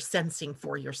that you're sensing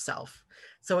for yourself.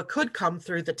 So it could come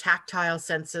through the tactile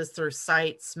senses, through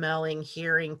sight, smelling,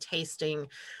 hearing, tasting,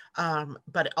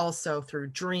 but also through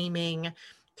dreaming,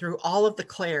 through all of the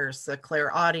clairs, the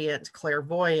clairaudient,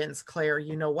 clairvoyance, clair,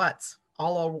 you know what's,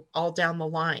 all down the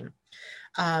line.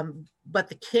 But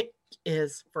the kick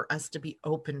is for us to be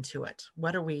open to it.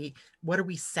 What are we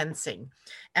sensing?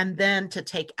 And then to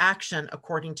take action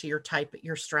according to your type,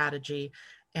 your strategy,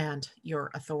 and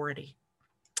your authority.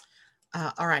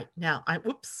 All right, now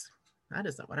whoops, that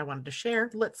isn't what I wanted to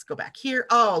share. Let's go back here.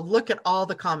 Oh, look at all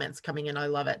the comments coming in. I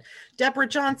love it. Deborah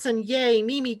Johnson, yay.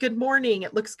 Mimi, good morning.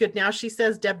 It looks good now, she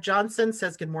says. Deb Johnson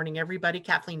says, good morning, everybody.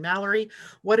 Kathleen Mallory,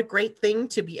 what a great thing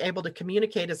to be able to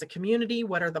communicate as a community.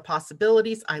 What are the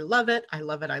possibilities? I love it. I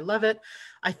love it. I love it.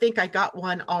 I think I got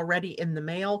one already in the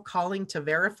mail, calling to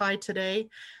verify today.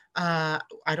 I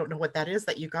don't know what that is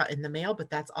that you got in the mail, but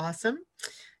that's awesome.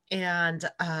 And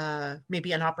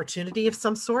maybe an opportunity of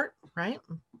some sort, right?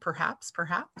 Perhaps.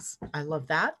 I love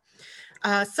that.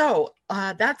 So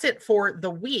that's it for the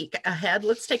week ahead.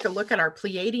 Let's take a look at our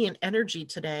Pleiadian energy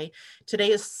today.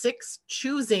 Today is 6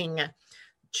 choosing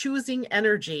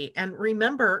energy. And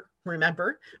remember,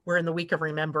 we're in the week of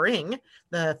remembering.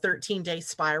 The 13-day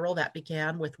spiral that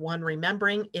began with 1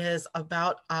 remembering is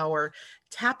about our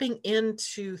tapping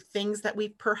into things that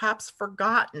we've perhaps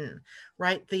forgotten,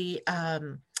 right? The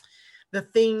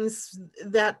things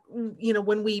that,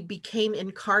 when we became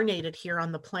incarnated here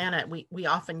on the planet, we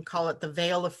often call it the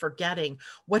veil of forgetting.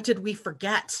 What did we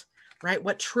forget, right?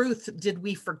 What truth did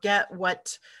we forget?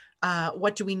 What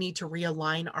do we need to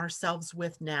realign ourselves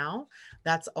with now?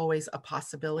 That's always a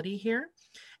possibility here.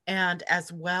 And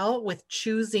as well with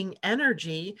choosing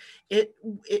energy,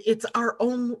 it's our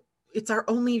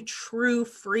only true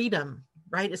freedom,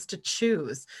 right? Is to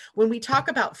choose. When we talk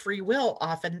about free will,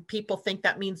 often people think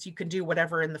that means you can do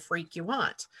whatever in the freak you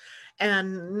want.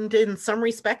 And in some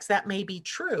respects, that may be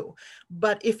true.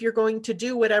 But if you're going to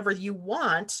do whatever you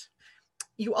want,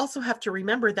 you also have to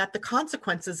remember that the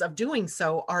consequences of doing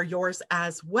so are yours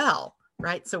as well,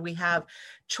 right? So we have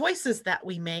choices that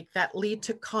we make that lead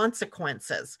to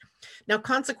consequences. Now,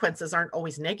 consequences aren't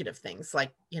always negative things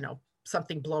like,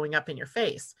 something blowing up in your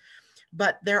face.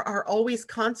 But there are always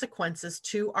consequences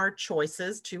to our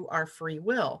choices, to our free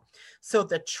will. So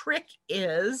the trick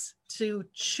is to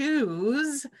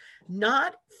choose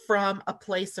not from a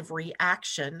place of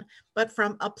reaction, but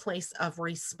from a place of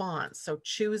response. So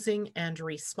choosing and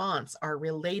response are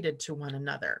related to one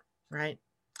another, right?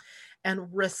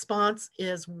 And response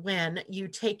is when you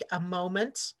take a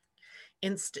moment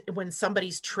when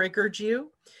somebody's triggered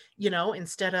you,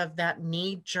 instead of that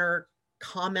knee-jerk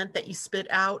comment that you spit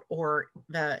out, or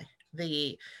the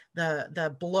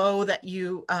blow that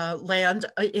you land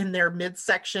in their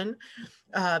midsection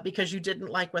because you didn't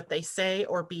like what they say,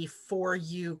 or before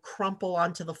you crumple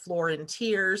onto the floor in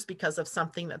tears because of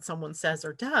something that someone says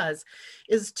or does,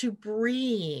 is to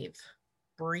breathe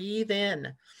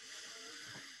in,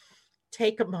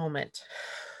 take a moment,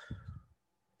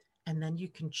 and then you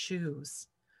can choose.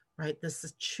 Right? This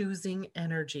is choosing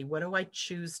energy. What do I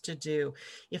choose to do?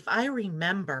 If I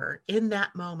remember in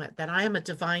that moment that I am a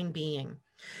divine being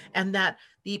and that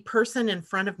the person in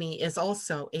front of me is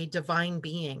also a divine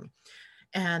being,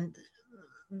 and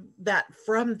that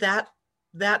from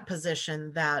that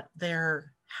position that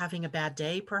they're having a bad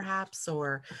day perhaps,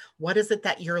 or what is it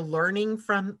that you're learning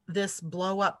from this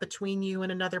blow up between you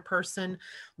and another person?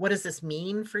 What does this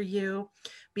mean for you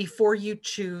before you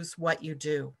choose what you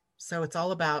do? So it's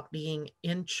all about being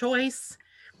in choice,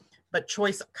 but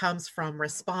choice comes from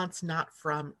response, not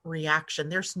from reaction.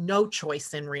 There's no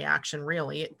choice in reaction,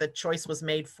 really. The choice was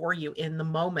made for you in the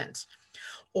moment.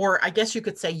 Or I guess you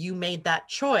could say you made that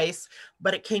choice,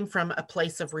 but it came from a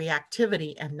place of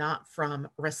reactivity and not from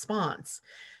response.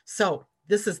 So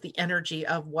this is the energy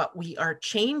of what we are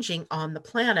changing on the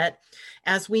planet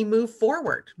as we move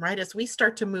forward, right? As we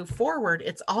start to move forward,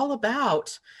 it's all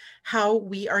about how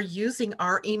we are using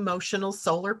our emotional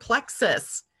solar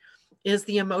plexus. Is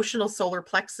the emotional solar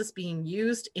plexus being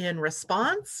used in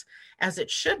response, as it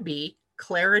should be,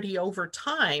 clarity over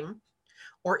time?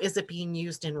 Or is it being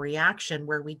used in reaction,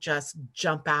 where we just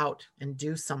jump out and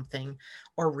do something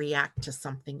or react to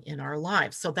something in our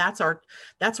lives? So that's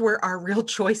where our real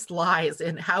choice lies,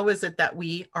 in how is it that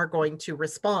we are going to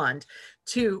respond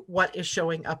to what is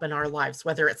showing up in our lives,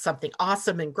 whether it's something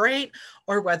awesome and great,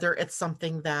 or whether it's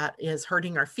something that is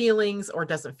hurting our feelings or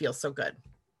doesn't feel so good.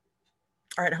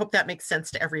 All right, I hope that makes sense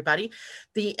to everybody.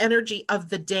 The energy of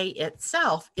the day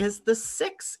itself is the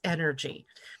 6 energy.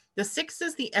 The 6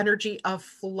 is the energy of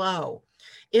flow.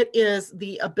 It is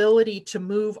the ability to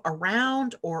move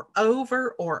around or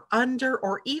over or under,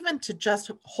 or even to just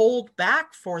hold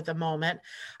back for the moment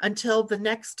until the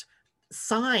next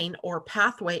sign or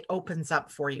pathway opens up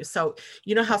for you. So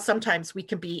you know how sometimes we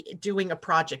can be doing a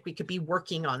project, we could be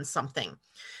working on something,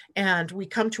 and we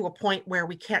come to a point where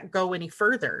we can't go any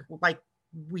further. Like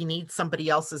we need somebody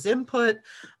else's input,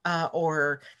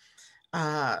 or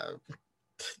the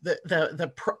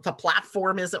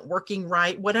platform isn't working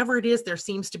right. Whatever it is, there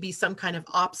seems to be some kind of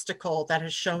obstacle that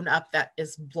has shown up that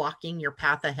is blocking your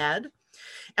path ahead.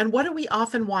 And what do we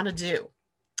often want to do?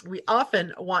 We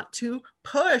often want to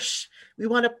push. We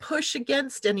want to push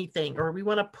against anything, or we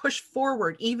want to push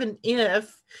forward, even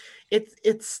if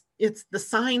it's the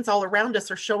signs all around us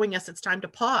are showing us it's time to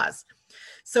pause.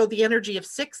 So the energy of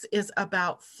 6 is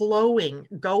about flowing,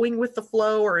 going with the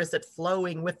flow, or is it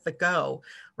flowing with the go,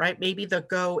 right? Maybe the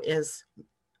go is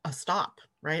a stop,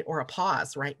 right? Or a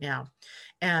pause right now.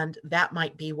 And that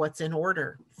might be what's in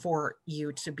order for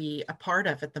you to be a part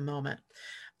of at the moment.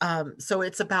 So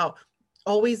it's about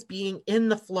always being in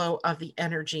the flow of the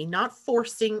energy, not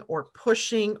forcing or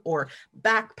pushing or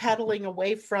backpedaling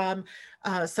away from.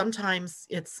 Sometimes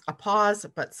it's a pause,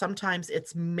 but sometimes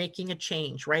it's making a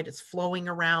change, right? It's flowing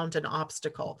around an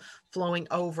obstacle, flowing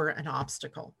over an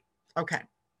obstacle. Okay.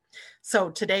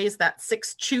 So today's that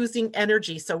 6 choosing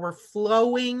energy. So we're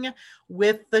flowing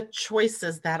with the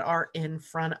choices that are in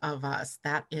front of us.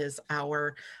 That is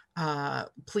our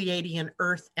Pleiadian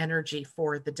Earth energy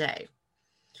for the day.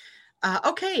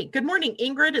 Okay, good morning,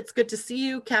 Ingrid. It's good to see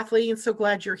you. Kathleen, so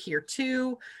glad you're here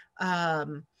too.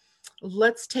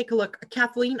 Let's take a look.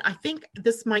 Kathleen, I think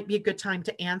this might be a good time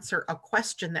to answer a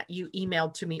question that you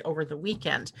emailed to me over the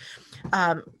weekend.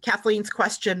 Kathleen's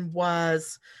question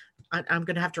was, I'm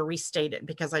going to have to restate it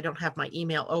because I don't have my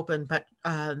email open, but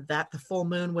that the full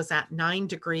moon was at 9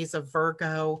 degrees of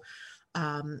Virgo,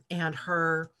 and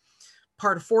her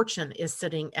part of fortune is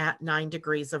sitting at 9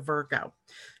 degrees of Virgo.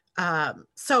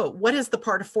 So what is the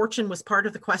part of fortune was part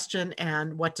of the question,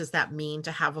 and what does that mean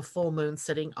to have a full moon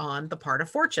sitting on the part of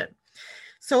fortune?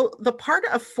 So the part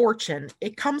of fortune,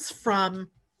 it comes from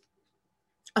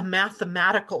a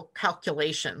mathematical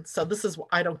calculation. So this is,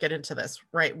 I don't get into this,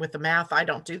 right? With the math, I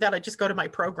don't do that. I just go to my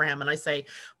program and I say,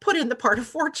 put in the part of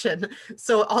fortune.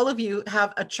 So all of you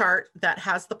have a chart that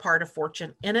has the part of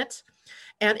fortune in it,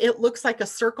 and it looks like a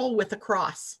circle with a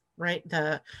cross. Right,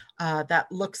 that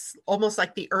looks almost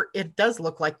like the earth. It does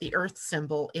look like the earth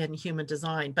symbol in human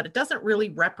design, but it doesn't really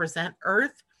represent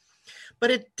earth. But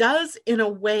it does, in a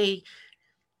way,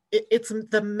 it's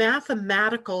the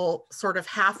mathematical sort of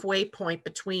halfway point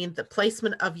between the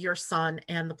placement of your sun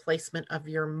and the placement of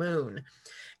your moon.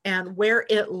 And where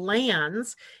it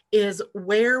lands is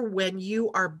where, when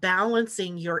you are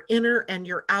balancing your inner and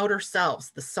your outer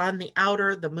selves, the sun, the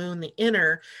outer, the moon, the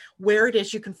inner, where it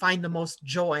is you can find the most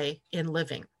joy in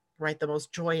living, right? The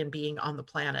most joy in being on the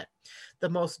planet, the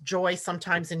most joy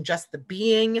sometimes in just the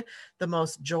being, the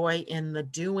most joy in the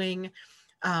doing.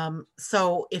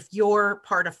 So if your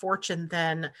part of fortune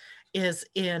then is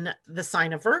in the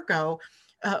sign of Virgo,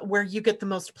 where you get the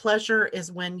most pleasure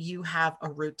is when you have a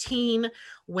routine,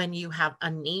 when you have a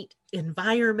neat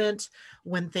environment,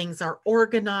 when things are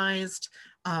organized,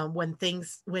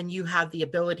 when you have the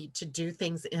ability to do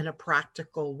things in a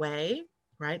practical way,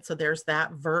 right? So there's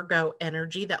that Virgo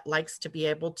energy that likes to be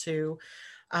able to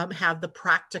have the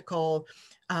practical,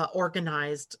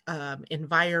 organized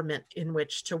environment in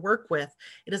which to work with.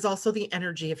 It is also the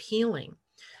energy of healing,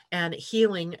 and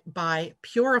healing by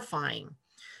purifying.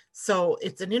 So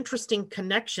it's an interesting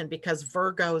connection because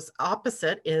Virgo's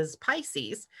opposite is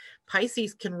Pisces.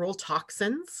 Pisces can rule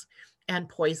toxins and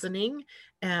poisoning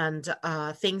and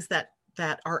things that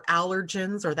are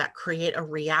allergens or that create a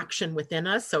reaction within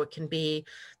us. So it can be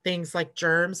things like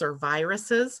germs or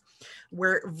viruses,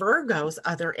 where Virgo's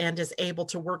other end is able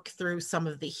to work through some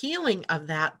of the healing of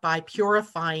that by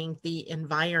purifying the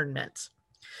environment.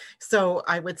 So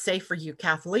I would say for you,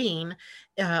 Kathleen,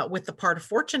 with the part of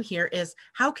fortune here is,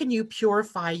 how can you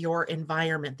purify your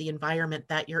environment, the environment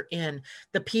that you're in,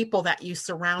 the people that you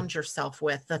surround yourself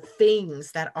with, the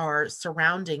things that are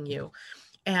surrounding you?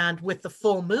 And with the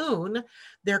full moon,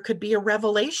 there could be a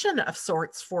revelation of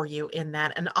sorts for you in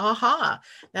that, an aha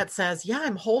that says, yeah,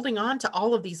 I'm holding on to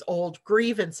all of these old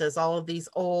grievances, all of these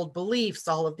old beliefs,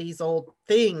 all of these old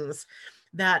things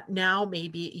that now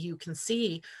maybe you can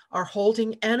see are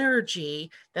holding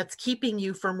energy that's keeping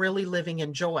you from really living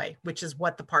in joy, which is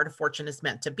what the part of fortune is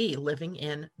meant to be, living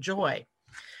in joy.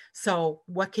 So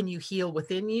what can you heal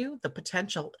within you? The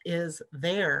potential is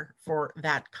there for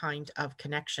that kind of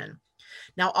connection.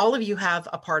 Now, all of you have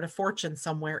a part of fortune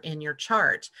somewhere in your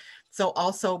chart. So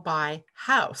also by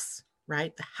house,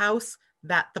 right? The house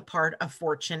that the part of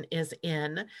fortune is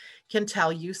in can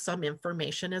tell you some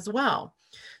information as well.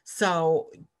 So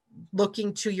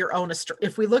looking to your own,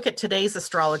 if we look at today's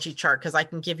astrology chart, because I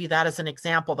can give you that as an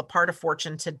example, the part of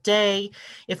fortune today,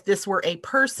 if this were a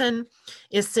person,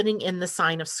 is sitting in the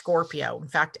sign of Scorpio, in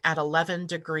fact, at 11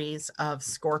 degrees of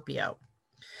Scorpio.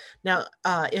 Now,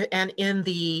 and in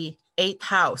the 8th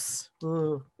house,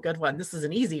 ooh, good one. This is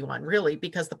an easy one, really,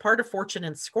 because the part of fortune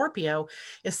in Scorpio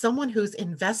is someone who's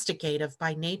investigative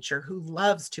by nature, who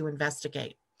loves to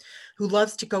investigate, who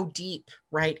loves to go deep,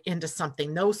 right, into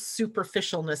something. No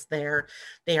superficialness there.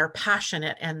 They are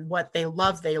passionate, and what they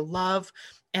love, they love.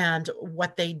 And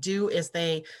what they do is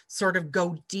they sort of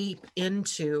go deep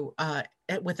into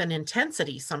with an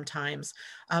intensity sometimes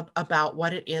about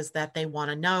what it is that they want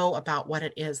to know, about what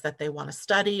it is that they want to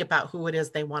study, about who it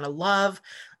is they want to love.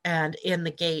 And in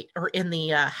the gate, or in the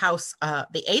house,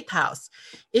 the 8th house,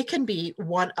 it can be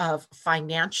one of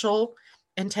financial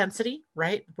intensity,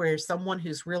 right? Where someone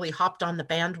who's really hopped on the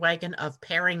bandwagon of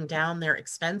paring down their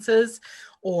expenses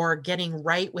or getting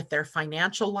right with their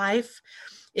financial life.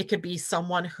 It could be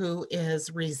someone who is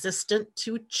resistant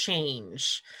to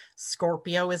change.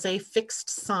 Scorpio is a fixed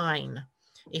sign.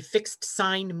 A fixed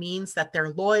sign means that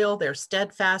they're loyal, they're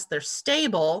steadfast, they're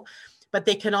stable, but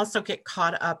they can also get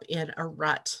caught up in a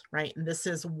rut, right? And this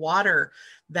is water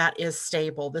that is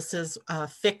stable. This is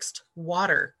fixed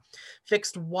water.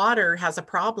 Fixed water has a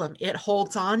problem. It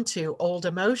holds on to old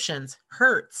emotions,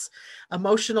 hurts,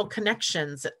 emotional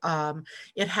connections.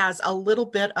 It has a little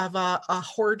bit of a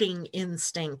hoarding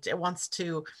instinct. It wants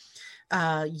to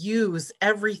use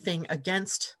everything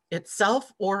against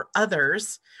itself or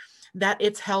others that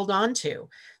it's held on to.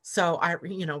 So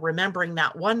remembering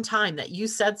that one time that you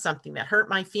said something that hurt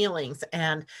my feelings,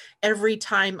 and every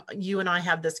time you and I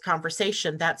have this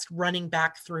conversation, that's running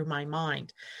back through my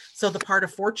mind. So the part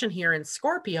of fortune here in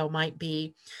Scorpio might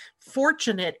be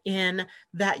fortunate in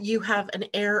that you have an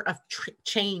air of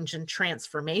change and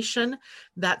transformation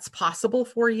that's possible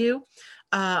for you.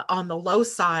 On the low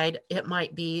side, it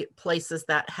might be places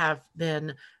that have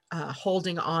been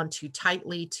holding on too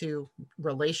tightly to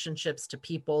relationships, to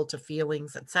people, to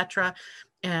feelings, etc.,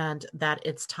 and that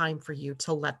it's time for you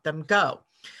to let them go.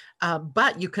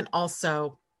 But you can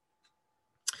also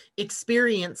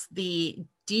experience the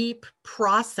deep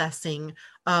processing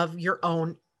of your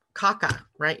own caca,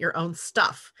 right? Your own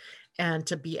stuff, and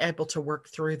to be able to work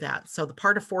through that. So the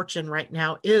part of fortune right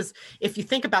now is, if you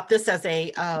think about this as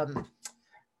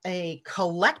a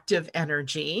collective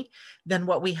energy, then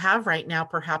what we have right now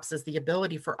perhaps is the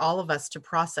ability for all of us to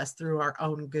process through our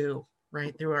own goo,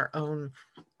 right? Through our own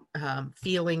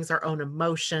feelings, our own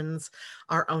emotions,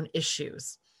 our own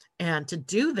issues. And to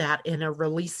do that in a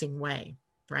releasing way,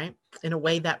 right? In a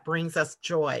way that brings us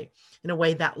joy, in a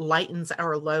way that lightens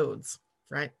our loads,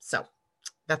 right? So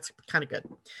that's kind of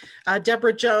good.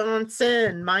 Deborah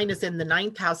Johnson, mine is in the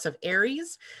 9th house of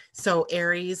Aries. So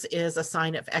Aries is a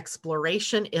sign of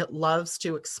exploration. It loves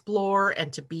to explore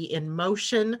and to be in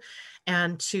motion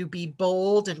and to be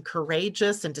bold and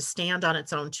courageous and to stand on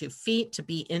its own 2 feet, to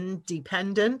be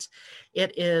independent.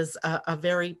 It is a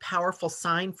very powerful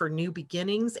sign for new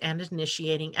beginnings and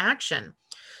initiating action.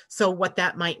 So what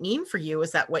that might mean for you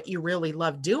is that what you really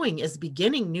love doing is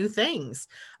beginning new things,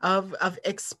 of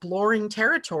exploring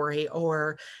territory.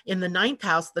 Or in the 9th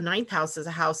house is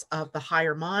a house of the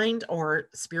higher mind or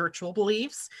spiritual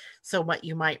beliefs. So what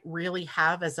you might really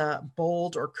have as a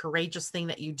bold or courageous thing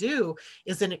that you do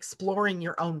is in exploring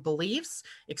your own beliefs,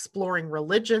 exploring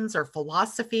religions or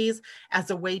philosophies as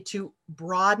a way to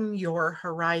broaden your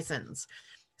horizons.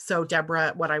 So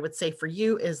Deborah, what I would say for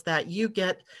you is that you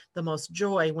get the most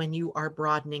joy when you are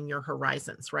broadening your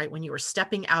horizons, right? When you are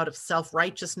stepping out of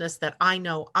self-righteousness, that I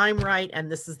know I'm right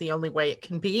and this is the only way it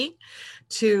can be,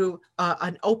 to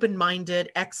an open-minded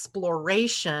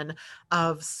exploration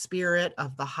of spirit,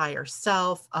 of the higher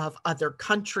self, of other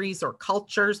countries or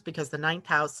cultures, because the 9th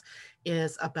house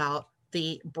is about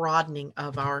the broadening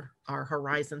of our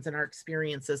horizons and our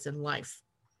experiences in life.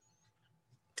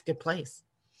 It's a good place.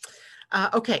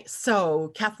 Okay,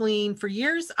 so Kathleen, for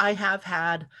years I have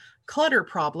had clutter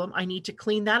problem. I need to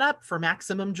clean that up for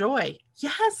maximum joy.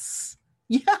 Yes,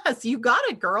 you got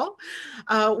it, girl.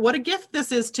 What a gift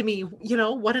this is to me.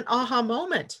 What an aha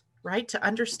moment, right? To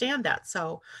understand that.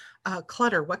 So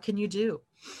clutter, what can you do?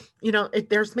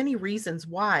 There's many reasons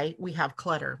why we have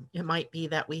clutter. It might be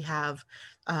that we have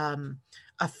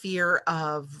a fear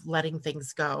of letting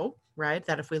things go, right?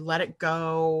 That if we let it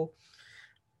go,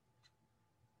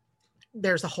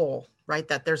 there's a hole, right?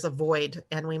 That there's a void,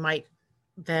 and we might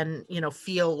then,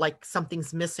 feel like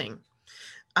something's missing.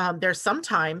 There's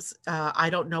sometimes, I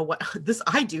don't know what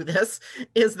I do this,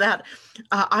 is that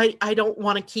I don't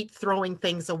want to keep throwing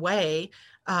things away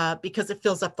because it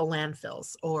fills up the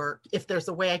landfills. Or if there's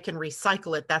a way I can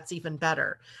recycle it, that's even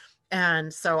better.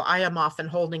 And so I am often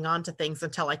holding on to things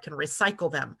until I can recycle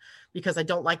them, because I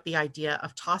don't like the idea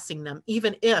of tossing them,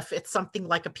 even if it's something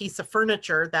like a piece of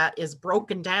furniture that is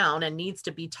broken down and needs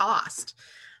to be tossed.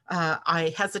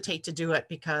 I hesitate to do it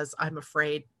because I'm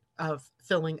afraid of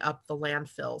filling up the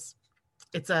landfills.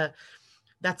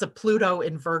 That's a Pluto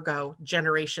in Virgo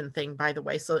generation thing, by the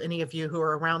way. So any of you who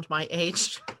are around my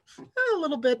age, a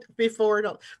little bit before,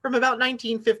 from about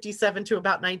 1957 to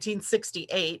about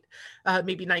 1968,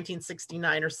 maybe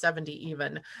 1969 or 70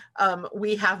 even,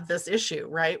 we have this issue,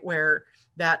 right? Where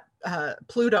that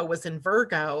Pluto was in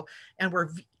Virgo, and we're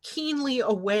keenly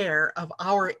aware of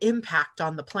our impact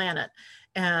on the planet,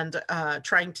 and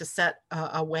trying to set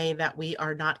a way that we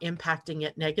are not impacting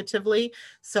it negatively.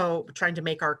 So trying to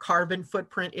make our carbon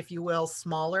footprint, if you will,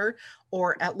 smaller,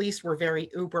 or at least we're very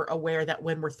uber aware that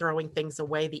when we're throwing things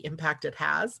away, the impact it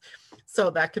has. So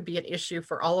that could be an issue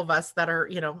for all of us that are,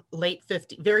 late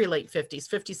 50, very late 50s,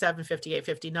 57, 58,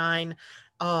 59,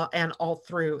 and all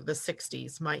through the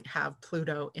 60s might have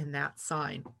Pluto in that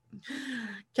sign.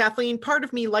 Kathleen, part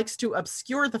of me likes to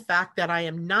obscure the fact that I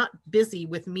am not busy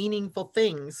with meaningful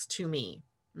things to me.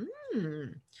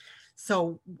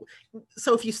 So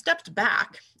if you stepped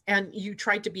back and you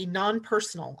tried to be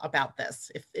non-personal about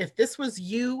this, if this was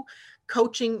you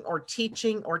coaching or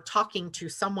teaching or talking to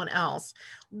someone else,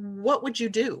 what would you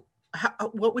do?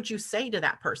 What would you say to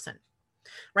that person?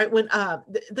 Right? When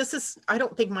this is, I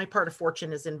don't think my part of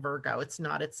fortune is in Virgo. It's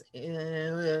not. It's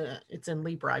in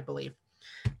Libra, I believe.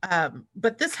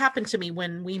 But this happened to me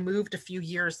when we moved a few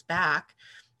years back,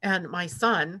 and my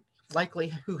son,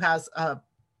 likely who has a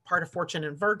part of fortune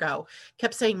in Virgo,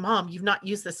 kept saying, "Mom, you've not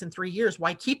used this in 3 years.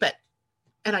 Why keep it?"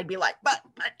 And I'd be like, but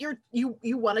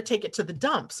you want to take it to the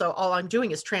dump. So all I'm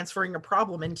doing is transferring a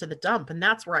problem into the dump. And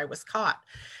that's where I was caught.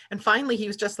 And finally, he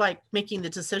was just like making the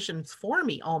decisions for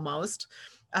me almost.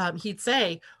 He'd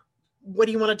say, "What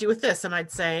do you want to do with this?" And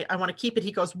I'd say, "I want to keep it."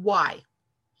 He goes, "Why?"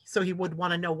 So he would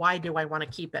want to know, why do I want to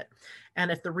keep it? And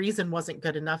if the reason wasn't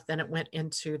good enough, then it went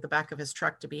into the back of his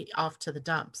truck to be off to the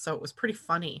dump. So it was pretty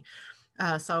funny.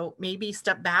 So maybe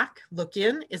step back, look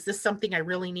in. Is this something I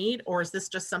really need? Or is this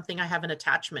just something I have an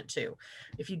attachment to?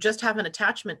 If you just have an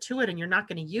attachment to it and you're not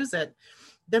going to use it,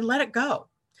 then let it go,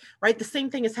 right? The same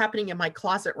thing is happening in my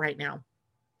closet right now.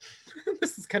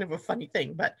 This is kind of a funny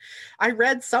thing, but I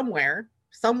read somewhere,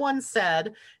 someone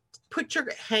said, put your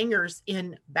hangers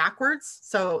in backwards,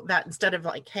 so that instead of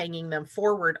like hanging them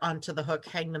forward onto the hook,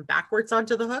 hang them backwards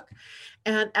onto the hook.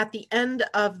 And at the end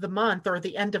of the month or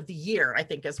the end of the year, I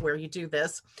think is where you do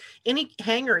this, any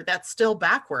hanger that's still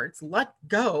backwards, let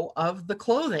go of the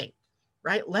clothing,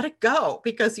 right? Let it go,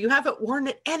 because you haven't worn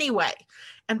it anyway.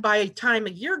 And by the time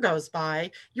a year goes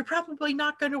by, you're probably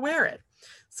not going to wear it.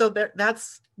 So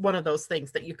that's one of those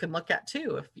things that you can look at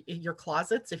too. If your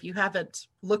closets, if you haven't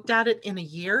looked at it in a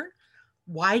year,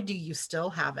 why do you still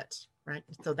have it, right?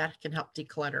 So that can help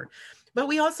declutter. But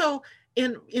we also,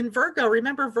 in Virgo,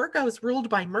 remember Virgo is ruled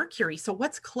by Mercury. So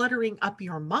what's cluttering up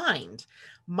your mind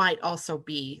might also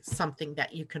be something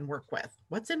that you can work with.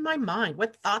 What's in my mind?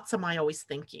 What thoughts am I always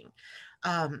thinking?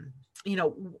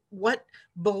 What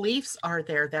beliefs are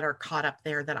there that are caught up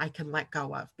there that I can let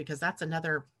go of? Because that's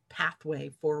another pathway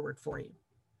forward for you.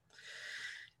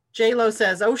 J-Lo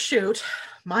says, "Oh, shoot,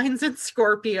 mine's in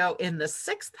Scorpio in the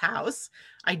 6th house.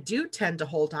 I do tend to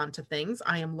hold on to things.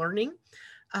 I am learning,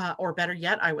 or better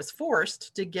yet, I was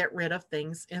forced to get rid of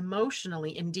things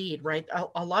emotionally." Indeed, right?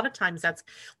 A lot of times that's,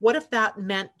 what if that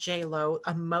meant, J-Lo,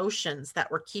 emotions that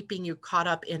were keeping you caught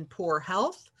up in poor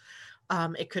health?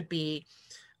 It could be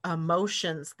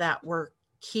emotions that were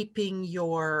keeping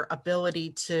your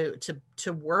ability to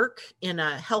work in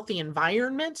a healthy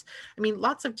environment. I mean,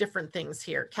 lots of different things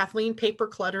here. Kathleen, paper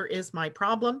clutter is my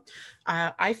problem.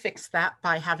 I fix that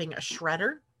by having a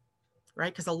shredder,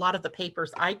 right? Because a lot of the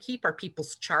papers I keep are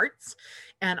people's charts.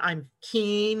 And I'm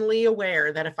keenly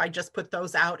aware that if I just put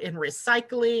those out in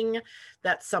recycling,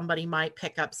 that somebody might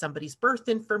pick up somebody's birth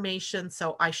information.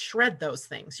 So I shred those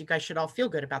things. You guys should all feel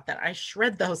good about that. I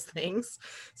shred those things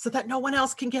so that no one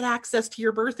else can get access to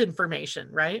your birth information,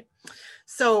 right?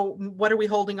 So what are we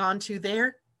holding on to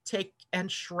there? Take and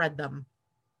shred them.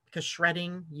 Because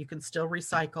shredding, you can still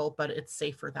recycle, but it's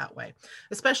safer that way,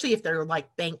 especially if they're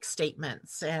like bank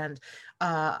statements. And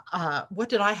what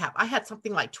did I have? I had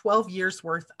something like 12 years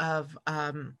worth of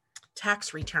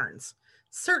tax returns.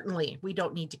 Certainly, we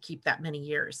don't need to keep that many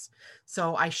years.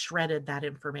 So I shredded that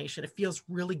information. It feels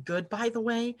really good, by the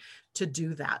way, to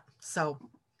do that. So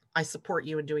I support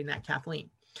you in doing that, Kathleen.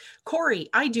 Corey,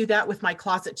 I do that with my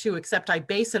closet too, except I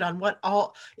base it on what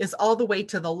all is all the way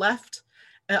to the left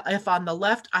If on the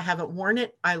left, I haven't worn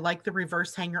it. I like the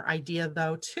reverse hanger idea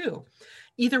though, too.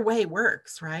 Either way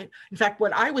works, right? In fact,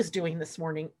 what I was doing this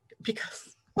morning,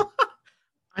 because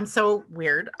I'm so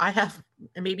weird. I have,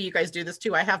 and maybe you guys do this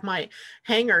too. I have my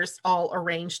hangers all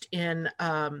arranged in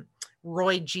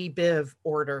Roy G. Biv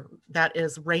order. That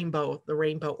is rainbow, the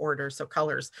rainbow order. So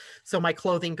colors. So my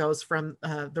clothing goes from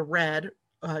the red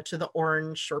to the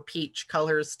orange or peach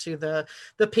colors to the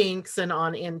pinks and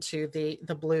on into the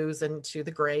blues and to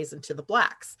the grays and to the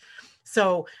blacks.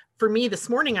 So for me this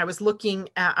morning, I was looking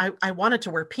at, I wanted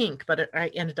to wear pink, but I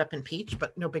ended up in peach,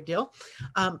 but no big deal.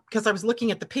 Because I was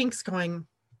looking at the pinks going,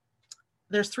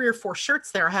 there's 3 or 4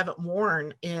 shirts there I haven't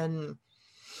worn in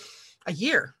a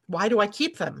year. Why do I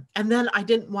keep them? And then I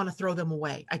didn't want to throw them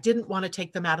away. I didn't want to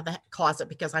take them out of the closet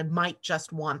because I might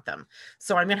just want them.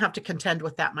 So I'm going to have to contend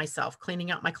with that myself, cleaning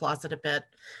out my closet a bit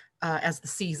as the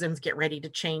seasons get ready to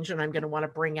change. And I'm going to want to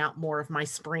bring out more of my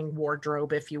spring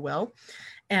wardrobe, if you will,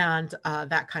 and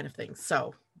that kind of thing.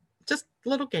 So just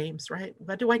little games, right?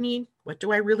 What do I need? What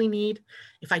do I really need?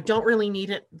 If I don't really need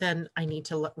it, then I need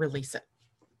to release it.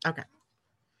 Okay.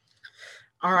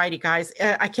 All righty, guys.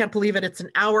 I can't believe it. It's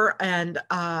an hour and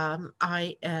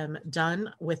I am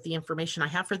done with the information I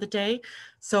have for the day.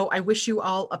 So I wish you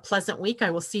all a pleasant week. I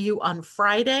will see you on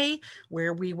Friday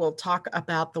where we will talk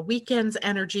about the weekend's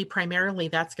energy. Primarily,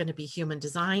 that's going to be human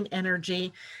design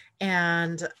energy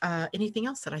and anything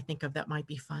else that I think of that might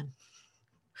be fun.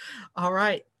 All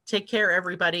right. Take care,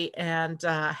 everybody, and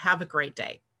have a great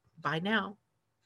day. Bye now.